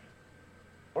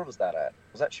 Where was that at?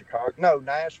 Was that Chicago? No,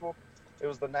 Nashville. It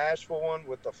was the Nashville one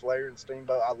with the Flair and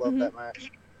Steamboat. I love that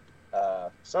match.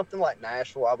 Something like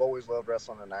Nashville. I've always loved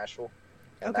wrestling in Nashville.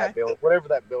 And that building, whatever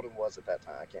that building was at that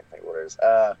time, I can't think what it is.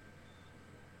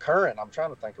 Current. I'm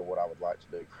trying to think of what I would like to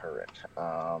do current.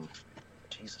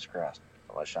 Jesus Christ.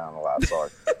 I'm going to shine a light. Sorry.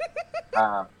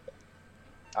 I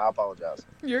apologize.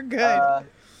 You're good.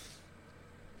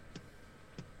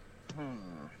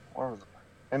 Where was it?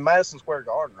 In Madison Square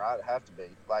Garden, right? It have to be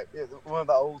one of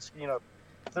the old, you know.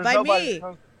 There's by nobody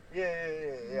me.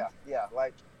 Yeah.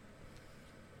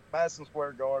 Madison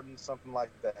Square Garden, something like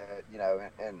that, you know.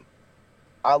 And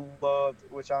I loved,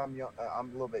 which I'm young, I'm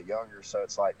a little bit younger, so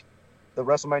it's the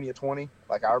WrestleMania 20.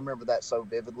 I remember that so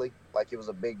vividly. It was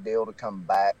a big deal to come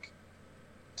back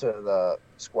to the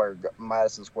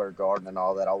Madison Square Garden and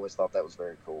all that. I always thought that was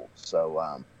very cool.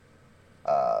 So,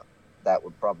 that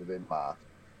would probably be my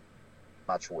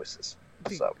choices.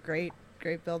 So great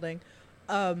building.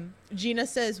 Gina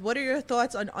says, what are your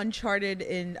thoughts on Uncharted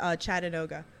in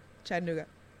Chattanooga?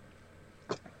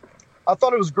 I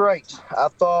thought it was great. I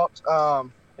thought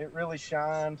it really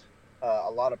shined.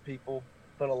 A lot of people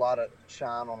put a lot of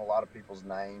shine on a lot of people's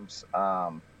names.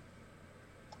 I'm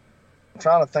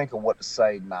trying to think of what to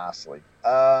say nicely.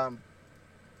 I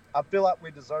feel like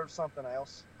we deserve something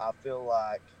else. I feel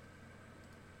like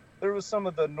there was some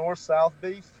of the north-south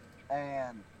beef,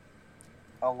 and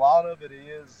a lot of it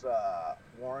is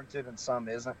warranted and some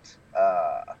isn't.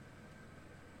 I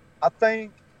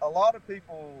think a lot of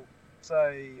people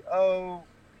say, oh,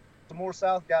 the more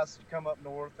south guys should come up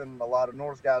north and a lot of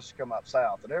north guys should come up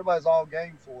south. And everybody's all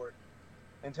game for it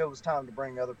until it's time to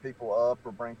bring other people up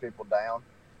or bring people down.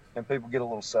 And people get a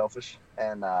little selfish.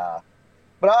 And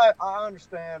but I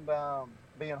understand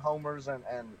being homers and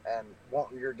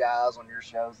wanting your guys on your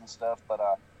shows and stuff. But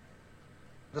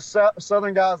the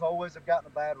Southern guys always have gotten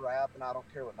a bad rap, and I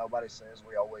don't care what nobody says.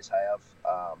 We always have.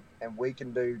 And we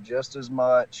can do just as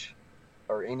much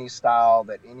or any style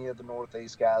that any of the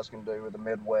Northeast guys can do, or the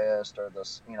Midwest, or the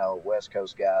West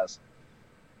Coast guys.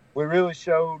 We really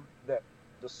showed that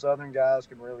the Southern guys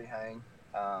can really hang.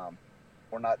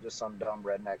 We're not just some dumb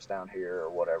rednecks down here or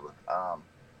whatever.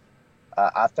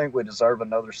 I think we deserve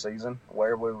another season.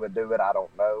 Where we would do it, I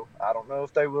don't know. I don't know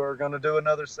if they were going to do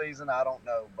another season. I don't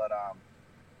know. But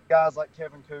guys like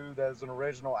Kevin Koo, that's an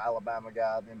original Alabama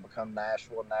guy, then become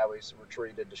Nashville, and now he's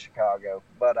retreated to Chicago.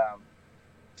 But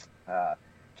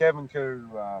Kevin Koo,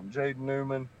 Jaden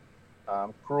Newman,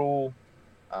 Cruel,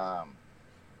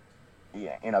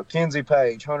 Kenzie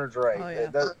Page, Hunter Drake. Oh,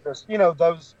 yeah.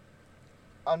 Those.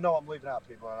 I know I'm leaving out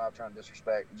people, and I'm not trying to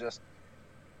disrespect. Just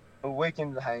we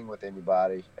can hang with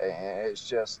anybody, and it's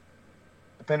just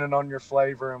depending on your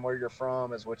flavor and where you're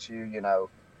from is what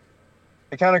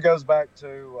it kind of goes back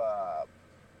to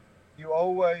you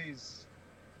always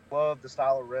love the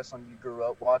style of wrestling you grew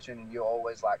up watching, and you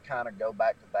always kind of go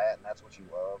back to that, and that's what you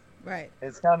love. Right.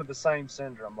 It's kind of the same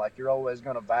syndrome. You're always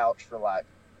going to vouch for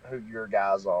who your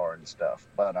guys are and stuff.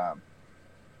 But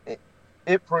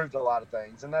it proved a lot of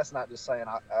things, and that's not just saying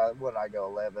would I go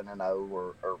 11-0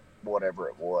 or whatever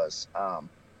it was.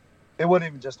 It wasn't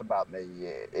even just about me.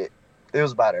 It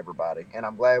was about everybody, and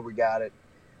I'm glad we got it.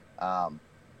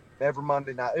 Every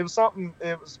Monday night, it was something.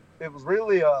 It was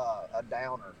really a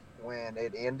downer when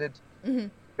it ended,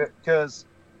 because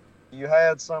you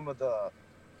had some of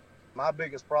my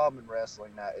biggest problem in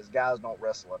wrestling now is guys don't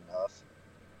wrestle enough,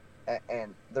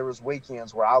 and there was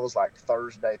weekends where I was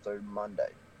Thursday through Monday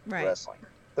wrestling.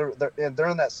 And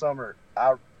during that summer,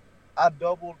 I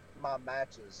doubled my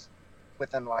matches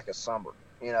within a summer,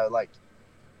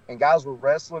 and guys were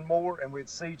wrestling more, and we'd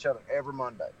see each other every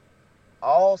Monday,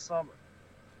 all summer,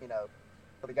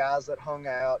 for the guys that hung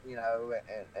out,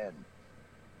 and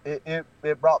it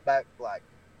brought back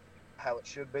how it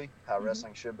should be, how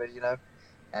wrestling should be,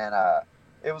 and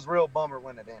it was a real bummer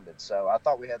when it ended. So I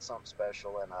thought we had something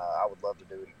special, and I would love to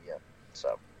do it again.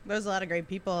 So there's a lot of great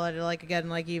people, and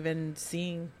even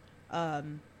seeing,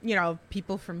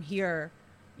 people from here,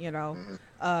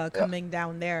 coming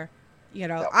down there,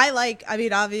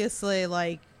 obviously, I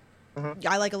like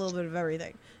a little bit of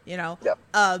everything,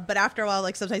 but after a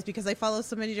while, sometimes because I follow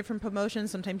so many different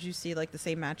promotions, sometimes you see the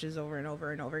same matches over and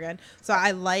over and over again. So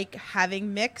I like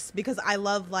having mix, because I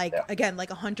love again,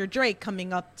 a Hunter Drake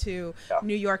coming up to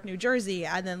New York, New Jersey,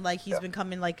 and then he's been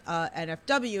coming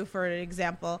NFW, for an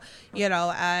example,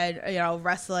 and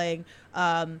wrestling,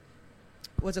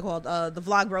 what's it called? The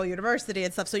Vlogbro University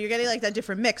and stuff. So you're getting that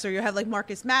different mix, or you have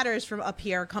Marcus Matters from up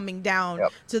here coming down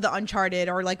to the Uncharted,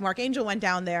 or Mark Angel went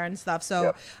down there and stuff.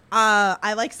 So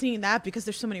I like seeing that, because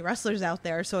there's so many wrestlers out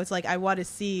there. So it's I want to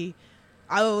see.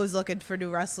 I'm always looking for new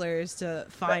wrestlers to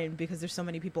find, because there's so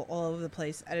many people all over the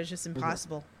place, and it's just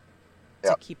impossible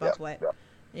to keep up with.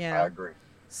 I agree.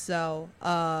 So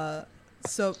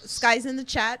So Sky's in the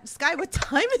chat. Sky, what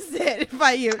time is it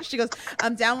by you? She goes,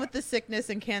 I'm down with the sickness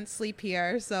and can't sleep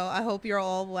here, so I hope you're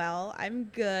all well. I'm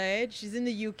good. She's in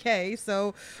the UK,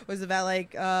 so it was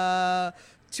about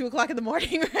 2 o'clock in the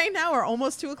morning right now, or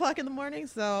almost 2 o'clock in the morning,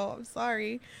 so I'm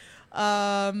sorry.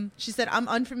 She said, I'm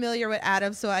unfamiliar with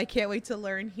Adam, so I can't wait to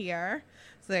learn here.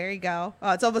 So there you go.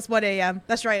 Oh, it's almost 1 a.m.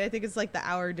 That's right. I think it's the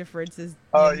hour difference is.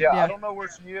 Yeah. I don't know where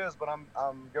she is, but I'm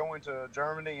going to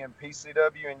Germany and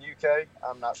PCW in UK.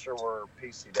 I'm not sure where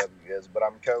PCW is, but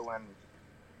I'm going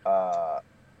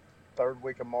third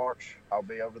week of March. I'll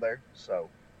be over there. So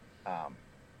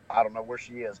I don't know where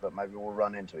she is, but maybe we'll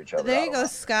run into each other. There you go,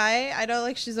 Sky. I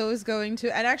know she's always going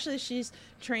to, and actually she's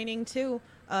training too.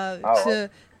 To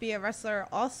be a wrestler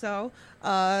also.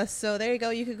 So there you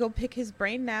go. You could go pick his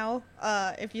brain now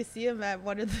if you see him at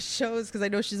one of the shows, because I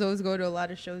know she's always going to a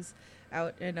lot of shows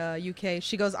out in UK.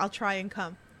 She goes, I'll try and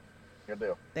come. Good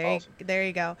deal. There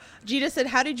you go. Gina said,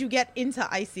 how did you get into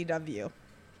ICW?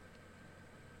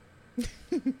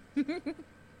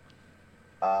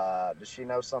 Does she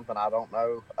know something I don't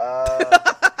know?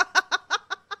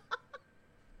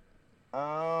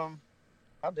 How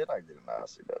did I get into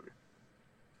ICW?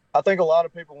 I think a lot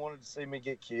of people wanted to see me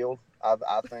get killed.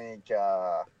 I think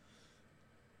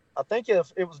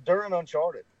if it was during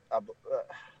Uncharted.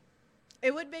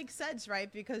 It would make sense,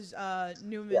 right? Because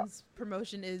Newman's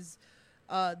promotion is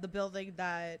the building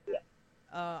that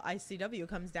ICW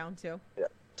comes down to.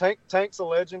 Yeah, Tank's a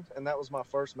legend, and that was my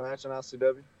first match in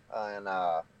ICW. And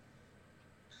I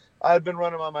had been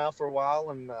running my mouth for a while,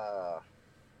 and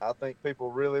I think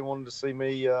people really wanted to see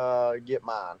me get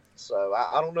mine. So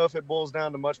I don't know if it boils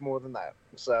down to much more than that.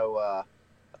 So I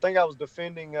think I was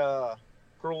defending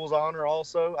Cruel's honor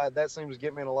also. That seems to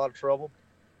get me in a lot of trouble.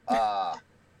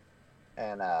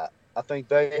 And I think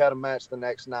they had a match the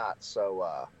next night.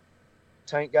 So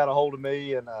Tank got a hold of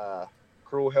me, and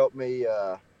Cruel helped me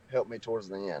towards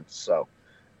the end. So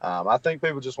I think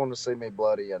people just want to see me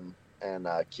bloody and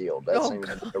killed. That Oh, seems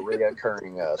to be God. a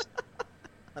reoccurring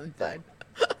I'm thing.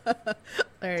 done.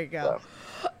 There you go.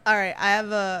 So. All right, I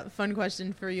have a fun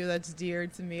question for you that's dear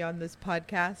to me on this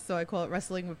podcast. So I call it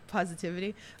Wrestling with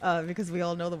Positivity, because we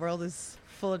all know the world is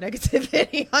full of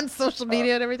negativity on social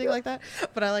media and everything yeah. like that.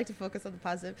 But I like to focus on the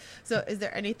positive. So is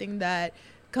there anything that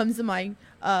comes to mind?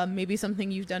 Maybe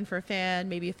something you've done for a fan,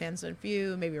 maybe a fan's done for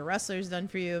you, maybe a wrestler's done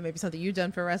for you, maybe something you've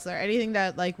done for a wrestler. Anything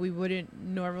that like we wouldn't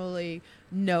normally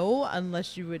know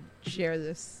unless you would share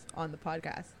this on the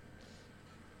podcast.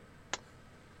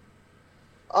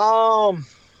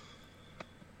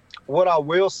 What I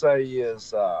will say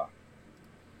is,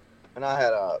 and I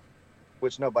had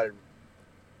which nobody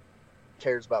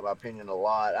cares about my opinion a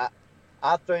lot.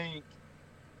 I think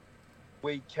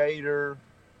we cater.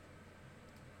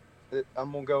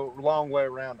 I'm gonna go a long way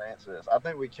around to answer this. I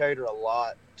think we cater a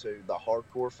lot to the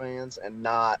hardcore fans and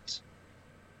not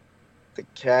the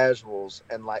casuals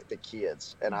and like the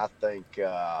kids. And I think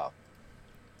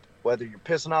whether you're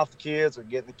pissing off the kids or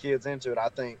getting the kids into it, I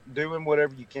think doing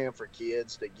whatever you can for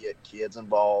kids to get kids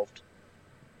involved,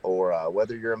 or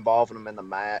whether you're involving them in the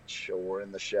match or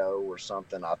in the show or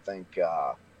something, I think,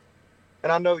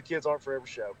 and I know the kids aren't for every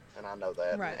show, and I know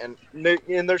that. Right. And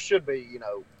there should be,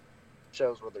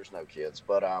 shows where there's no kids,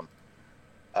 but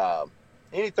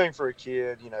anything for a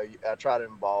kid, I try to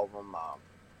involve them.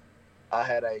 I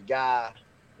had a guy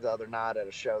the other night at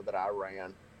a show that I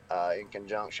ran in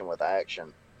conjunction with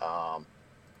Action.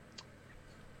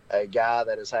 A guy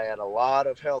that has had a lot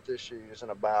of health issues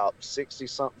and about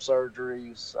 60-something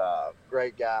surgeries.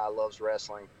 Great guy, loves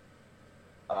wrestling.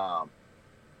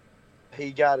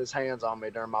 He got his hands on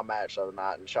me during my match the other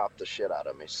night and chopped the shit out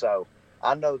of me. So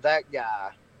I know that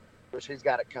guy, which he's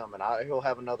got it coming. He'll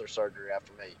have another surgery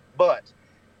after me. But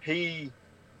he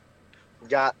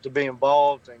got to be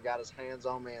involved and got his hands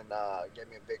on me and gave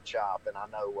me a big chop. And I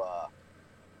know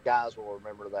guys will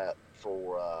remember that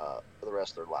for the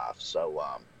rest of their life. So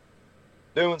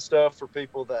doing stuff for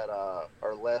people that are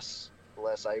less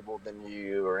able than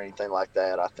you or anything like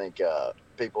that, I think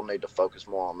people need to focus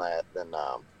more on that than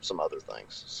some other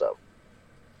things. So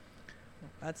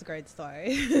That's a great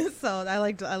story. So I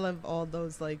love all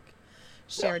those like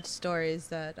shared stories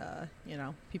that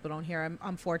people don't hear.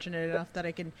 I'm fortunate enough that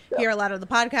I can hear a lot of the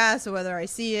podcasts or whether I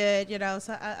see it,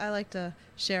 so I like to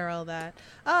share all that.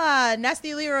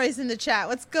 Nasty Leroy's in the chat.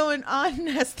 What's going on,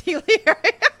 Nasty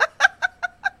Leroy?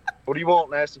 what do you want,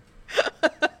 Nasty?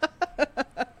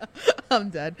 I'm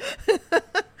dead.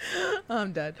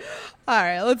 I'm dead. All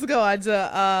right, let's go on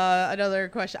to another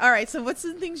question. All right, so what's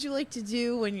the things you like to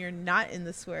do when you're not in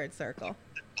the squared circle?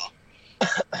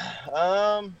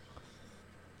 Let me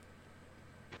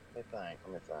think.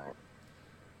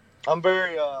 I'm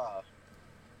very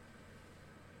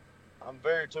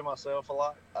to myself a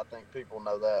lot. I think people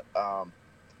know that.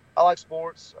 I like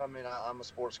sports. I mean, I'm a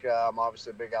sports guy. I'm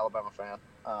obviously a big Alabama fan.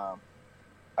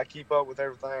 I keep up with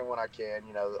everything when I can.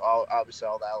 Obviously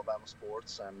all the Alabama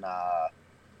sports, and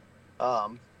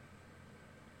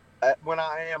when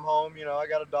I am home, I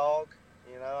got a dog.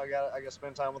 I got to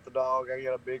spend time with the dog. I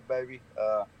got a big baby.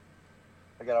 I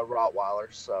got a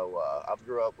Rottweiler, so I've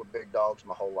grew up with big dogs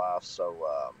my whole life.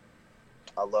 So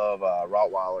I love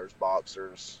Rottweilers,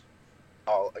 boxers,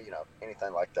 all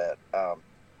anything like that.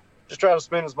 Just try to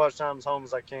spend as much time at home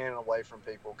as I can away from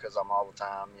people because I'm all the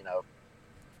time,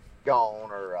 gone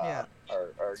or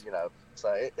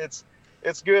so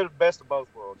it's good, best of both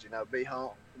worlds. Be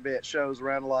home, be at shows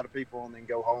around a lot of people, and then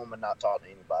go home and not talk to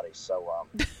anybody. So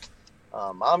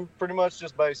I'm pretty much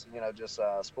just basic, just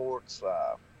sports.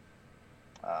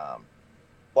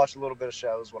 Watch a little bit of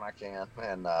shows when I can,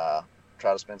 and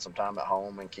try to spend some time at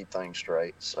home and keep things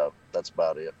straight. So that's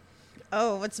about it.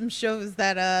 Oh, what's some shows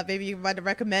that maybe you might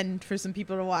recommend for some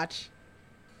people to watch?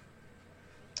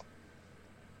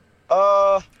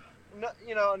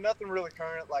 Nothing really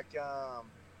current. Like, I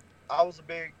was a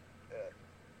big,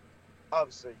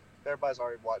 obviously, everybody's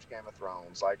already watched Game of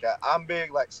Thrones. Like, I'm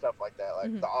big, like, stuff like that,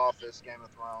 like The Office, Game of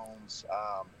Thrones.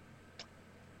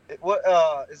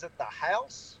 Is it The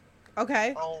House?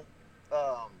 Okay. On,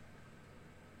 I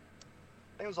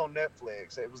think it was on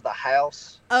Netflix. It was The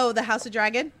House. Oh, The House of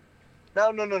Dragon?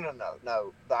 No.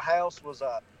 The House was,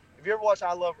 have you ever watched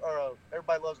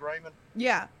Everybody Loves Raymond?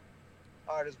 Yeah.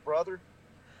 All right, his brother.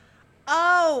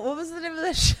 Oh, what was the name of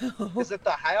that show? Is it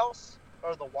The House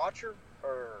or The Watcher?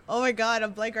 Or Oh my god,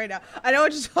 I'm blank right now. I know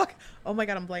what you're talking. Oh my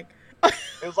god, I'm blank. it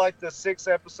was like the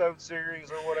 6-episode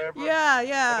series or whatever. Yeah.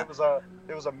 And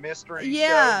it was a mystery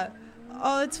Yeah. show.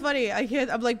 Oh, it's funny. I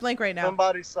can't. I'm like blank right now.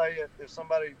 Somebody say it. If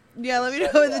somebody. Yeah, let me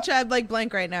say know in the that. chat. I'm like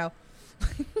blank right now.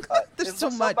 There's It's so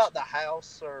something much. about the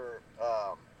house or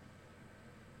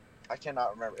I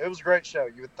cannot remember. It was a great show.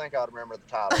 You would think I'd remember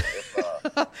the title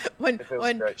when if it was a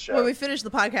when great show. when we finish the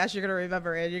podcast, you're gonna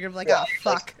remember it. You're gonna be like, Yeah, oh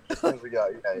fuck. as soon as we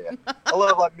go. Yeah. I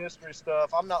love like mystery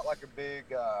stuff. I'm not like a big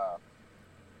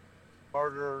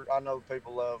murder. I know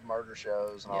people love murder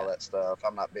shows and all Yeah. that stuff.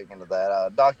 I'm not big into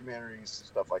that. Documentaries,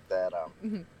 stuff like that.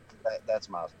 Mhm. That's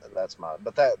my.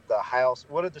 But the house.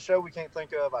 What did the show we can't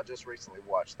think of? I just recently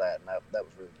watched that, and that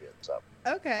was really good. So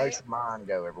Okay, makes your mind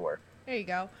go everywhere. there you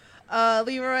go.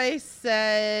 Leroy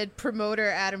said promoter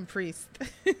Adam Priest.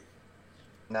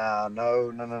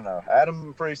 No.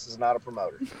 Adam Priest is not a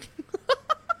promoter.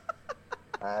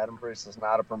 Adam Priest is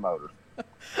not a promoter.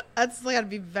 That's gotta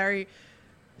be very.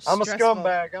 I'm a stressful.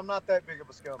 scumbag. I'm not that big of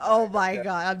a scumbag. Oh my Okay?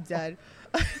 god, I'm dead.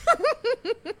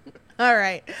 All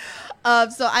right.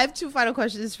 So I have 2 final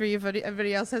questions for you. If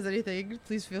anybody else has anything,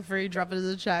 please feel free to drop it in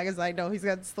the chat, because I know he's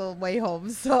got still way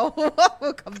home. So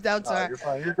we'll come down to Oh, it. you're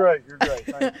fine. You're great. Thank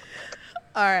you.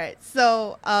 All right.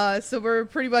 So we're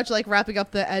pretty much like wrapping up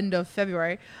the end of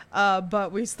February,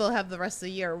 but we still have the rest of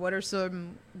the year. What are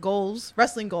some goals,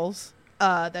 wrestling goals,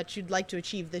 that you'd like to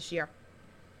achieve this year?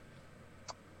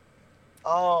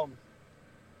 A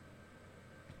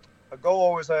goal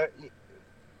always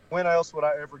when else would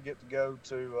I ever get to go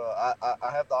to?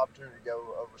 I have the opportunity to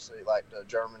go overseas, like to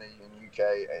Germany and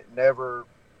UK. Never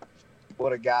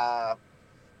would a guy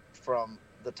from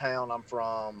the town I'm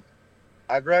from.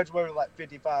 I graduated with like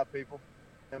 55 people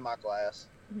in my class.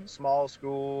 Mhm. Small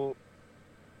school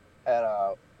at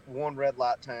one red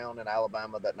light town in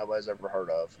Alabama that nobody's ever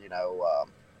heard of.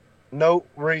 No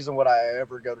reason would I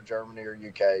ever go to Germany or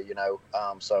UK.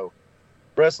 So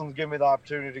wrestling's given me the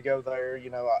opportunity to go there.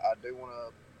 I do want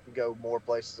to go more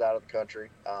places out of the country.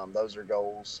 Those are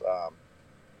goals.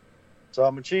 So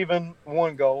I'm achieving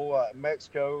one goal,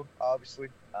 Mexico, obviously.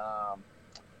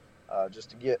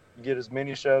 Just to get as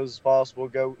many shows as possible,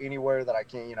 go anywhere that I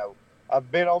can. I've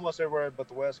been almost everywhere but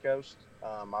the West Coast.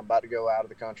 I'm about to go out of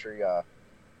the country. I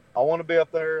want to be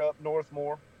up there, up north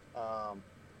more,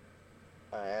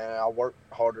 and I'll work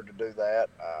harder to do that.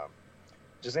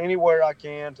 Just anywhere I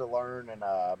can to learn and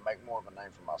make more of a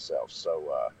name for myself.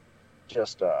 So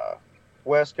just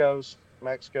West Coast,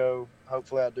 Mexico.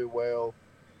 Hopefully I do well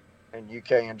in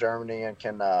UK and Germany and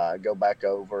can go back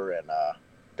over and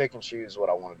pick and choose what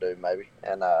I want to do maybe.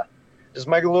 And just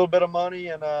make a little bit of money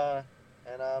and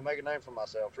make a name for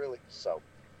myself, really. So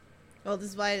Well,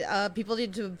 this is why people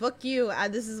need to book you.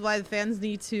 This is why the fans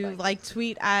need to like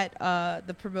tweet at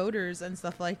the promoters and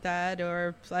stuff like that.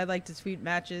 Or I like to tweet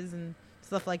matches and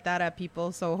stuff like that at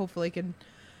people. So hopefully can,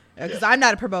 because I'm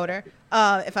not a promoter.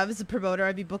 If I was a promoter,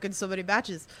 I'd be booking so many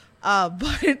matches.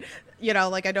 But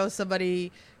like I know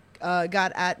somebody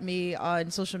got at me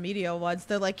on social media once.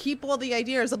 They're like, keep all the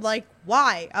ideas. I'm like,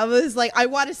 why? I was like, I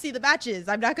want to see the matches.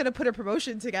 I'm not going to put a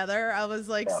promotion together. I was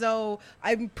like, so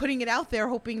I'm putting it out there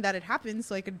hoping that it happens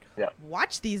so I can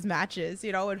watch these matches,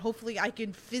 and hopefully I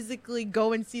can physically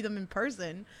go and see them in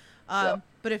person.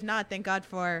 But if not, thank God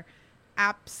for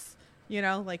apps,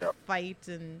 like Fight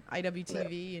and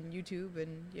IWTV and YouTube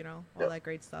and, all that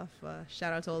great stuff.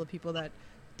 Shout out to all the people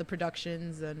the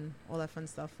productions and all that fun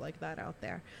stuff like that out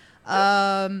there.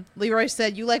 Leroy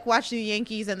said, you like watching the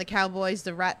Yankees and the Cowboys,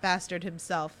 the rat bastard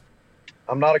himself.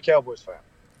 I'm not a Cowboys fan.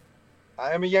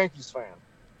 I am a Yankees fan.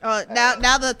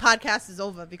 Now the podcast is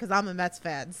over because I'm a Mets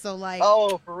fan. So like,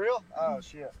 oh, for real? Oh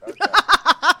shit. Okay.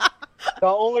 The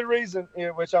only reason,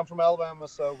 which I'm from Alabama,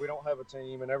 so we don't have a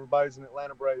team, and everybody's an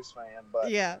Atlanta Braves fan. But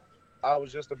yeah, I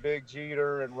was just a big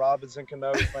Jeter and Robinson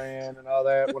Cano fan and all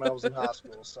that when I was in high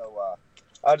school. So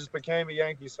I just became a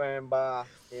Yankees fan by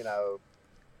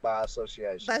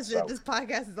association. That's it. This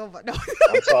podcast is over. No,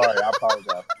 I'm sorry. I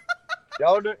apologize.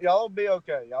 Y'all will be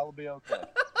okay. Y'all will be okay.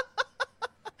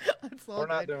 We're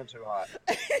not doing too hot.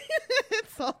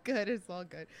 It's all good. It's all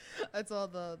good. That's all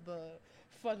the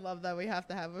fun love that we have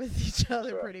to have with each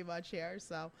other pretty much here.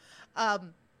 So, all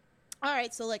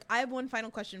right, so like I have one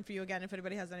final question for you again. If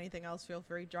anybody has anything else, feel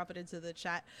free drop it into the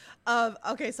chat.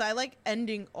 Okay, so I like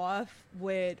ending off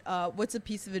with what's a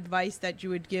piece of advice that you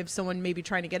would give someone maybe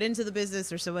trying to get into the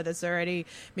business or someone that's already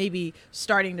maybe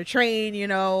starting to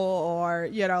train, or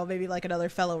maybe like another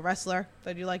fellow wrestler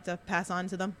that you like to pass on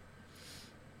to them.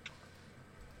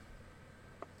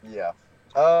 Yeah.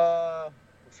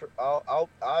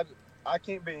 I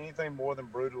can't be anything more than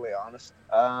brutally honest.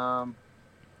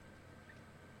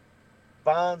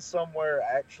 Find somewhere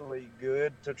actually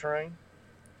good to train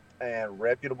and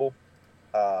reputable.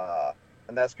 And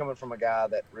that's coming from a guy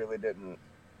that really didn't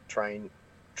train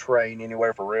train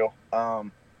anywhere for real.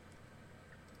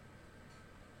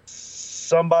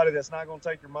 Somebody that's not going to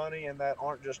take your money and that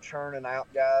aren't just churning out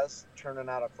guys, churning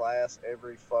out a class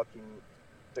every fucking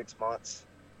 6 months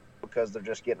because they're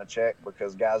just getting a check,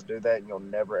 because guys do that and you'll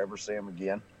never ever see them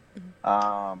again.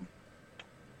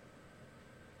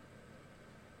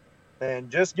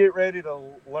 And just get ready to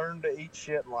learn to eat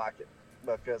shit and like it,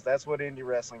 because that's what indie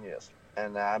wrestling is.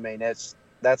 And I mean, that's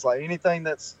like anything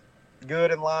that's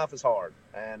good in life is hard.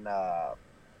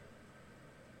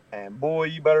 And boy,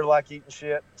 you better like eating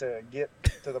shit to get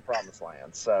to the promised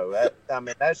land. So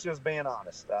that's just being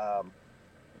honest.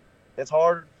 It's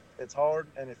hard. It's hard.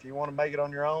 And if you want to make it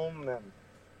on your own, then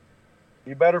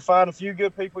you better find a few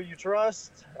good people you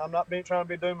trust. I'm not trying to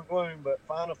be doom and gloom, but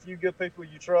find a few good people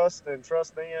you trust and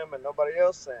trust them and nobody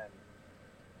else,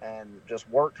 and just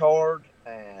work hard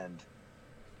and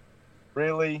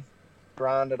really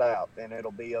grind it out, and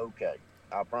it'll be okay.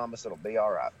 I promise it'll be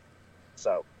all right.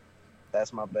 So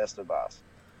that's my best advice.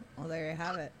 Well, there you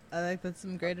have it. I think that's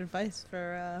some great advice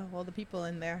for all the people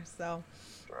in there. So,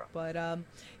 but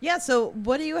yeah. So,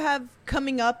 what do you have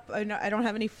coming up? I know I don't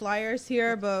have any flyers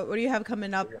here, but what do you have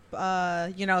coming up?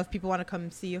 If people want to come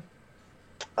see you.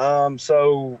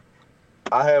 So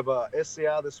I have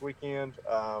SCI this weekend.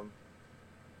 Is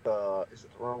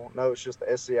it wrong? No, it's just the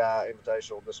SCI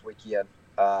Invitational this weekend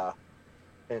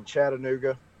in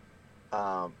Chattanooga.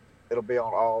 It'll be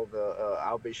on all the.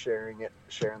 I'll be sharing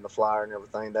the flyer and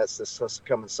everything. That's this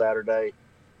coming Saturday,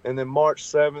 and then March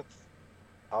 7th,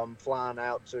 I'm flying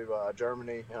out to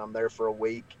Germany. I'm there for a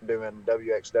week doing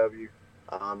WXW,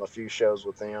 a few shows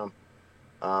with them,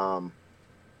 and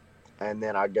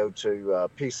then I go to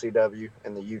PCW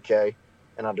in the UK,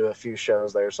 and I'll do a few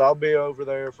shows there. So I'll be over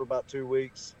there for about 2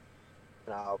 weeks,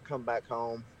 and I'll come back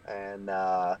home, and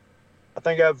I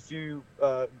think I have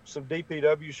some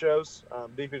DPW shows.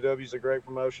 DPW is a great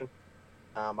promotion.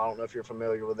 I don't know if you're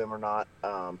familiar with them or not.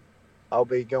 I'll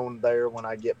be going there when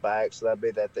I get back, so that'll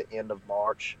be at the end of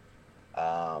March.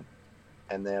 And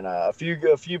then a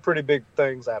few pretty big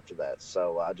things after that.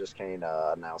 So I just can't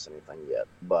announce anything yet.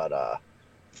 But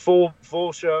full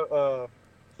show,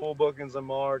 full bookings in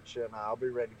March, and I'll be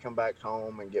ready to come back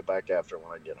home and get back after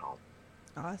when I get home.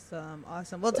 Awesome.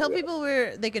 Well, tell people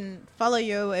where they can follow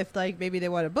you if, like, maybe they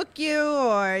want to book you,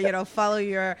 or follow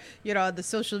your, the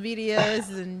social medias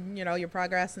and your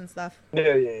progress and stuff.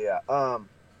 Yeah.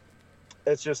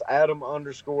 It's just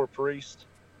Adam_Priest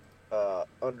 _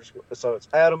 so it's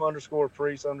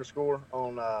Adam_Priest _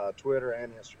 on Twitter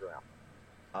and Instagram.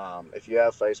 If you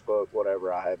have Facebook,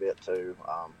 whatever, I have it too.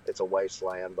 It's a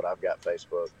wasteland, but I've got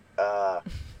Facebook.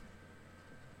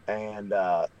 And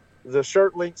the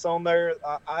shirt link's on there.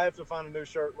 I have to find a new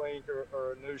shirt link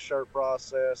or a new shirt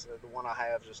process. The one I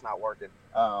have is just not working.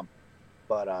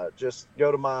 But just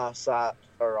go to my site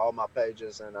or all my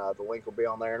pages, and the link will be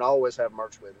on there. And I always have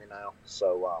merch with me now.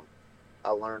 So I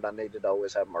learned I needed to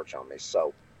always have merch on me.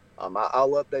 So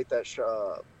I'll update that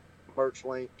merch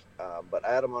link. But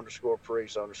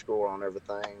Adam_Priest _ on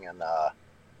everything. And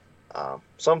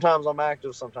sometimes I'm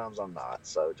active, sometimes I'm not.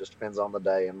 So it just depends on the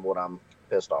day and what I'm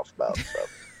pissed off about. So.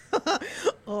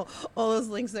 All those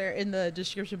links are in the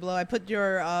description below. I put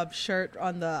your shirt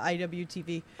on the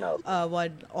IWTV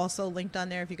one also linked on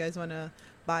there if you guys want to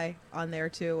buy on there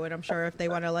too. And I'm sure if they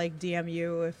want to DM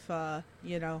you, if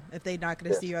if they're not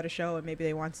going to see you at a show and maybe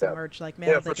they want some merch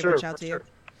mail, they can reach out to you.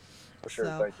 For sure,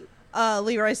 thank you.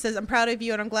 Leroy says, I'm proud of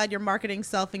you and I'm glad you're marketing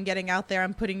self and getting out there.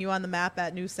 I'm putting you on the map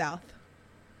at New South.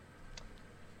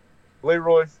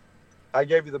 Leroy, I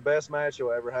gave you the best match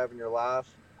you'll ever have in your life.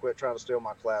 Quit trying to steal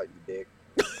my clout, you dick.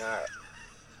 All right.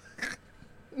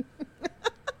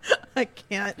 I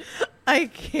can't.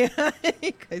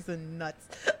 You guys are nuts.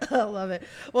 I love it.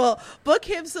 Well, book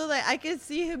him so that I can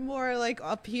see him more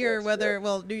up here,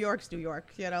 New York's New York,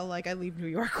 I leave New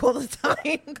York all the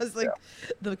time because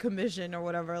the commission or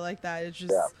whatever like that. It's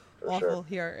just awful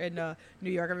here in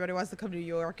New York. Everybody wants to come to New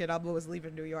York, and I'm always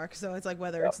leaving New York. So it's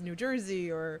whether it's New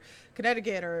Jersey or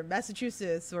Connecticut or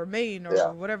Massachusetts or Maine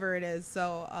or whatever it is.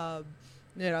 So,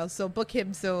 so book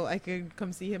him so I can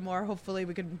come see him more. Hopefully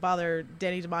we can bother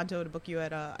Danny DeMonto to book you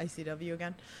at ICW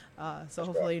again. So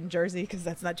hopefully in Jersey, because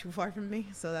that's not too far from me.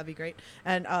 So that'd be great.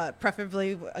 And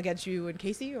preferably against you and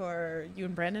Casey or you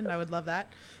and Brandon. I would love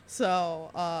that.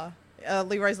 So,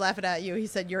 Leroy's laughing at you. He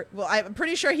said I'm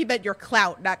pretty sure he meant your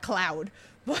clout, not cloud.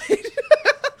 But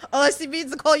unless he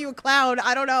means to call you a clown,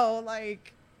 I don't know.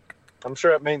 I'm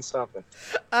sure it means something.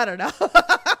 I don't know.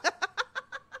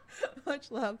 Much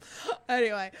love.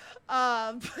 Anyway,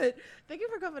 but thank you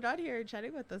for coming on here and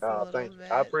chatting with us a little Thank you.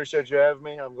 bit. I appreciate you having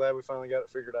me. I'm glad we finally got it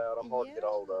figured out. I'm hard to get a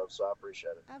hold Yeah. of, so I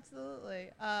appreciate it.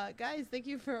 Absolutely. Guys, thank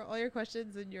you for all your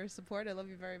questions and your support. I love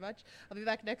you very much. I'll be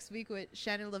back next week with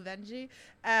Shannon Lavengi.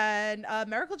 And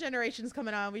Miracle Generation's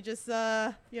coming on. We just,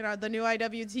 the new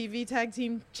IWTV Tag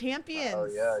Team Champions. Oh,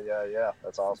 yeah.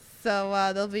 That's awesome.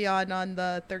 So they'll be on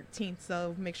the 13th.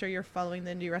 So make sure you're following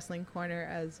the Indie Wrestling Corner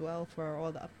as well for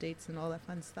all the updates and all that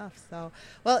fun stuff. So,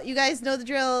 well, you guys know the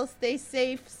drill. Stay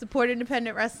safe. Support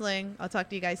independent wrestling. I'll talk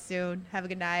to you guys soon. Have a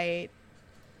good night.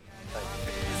 Thank you.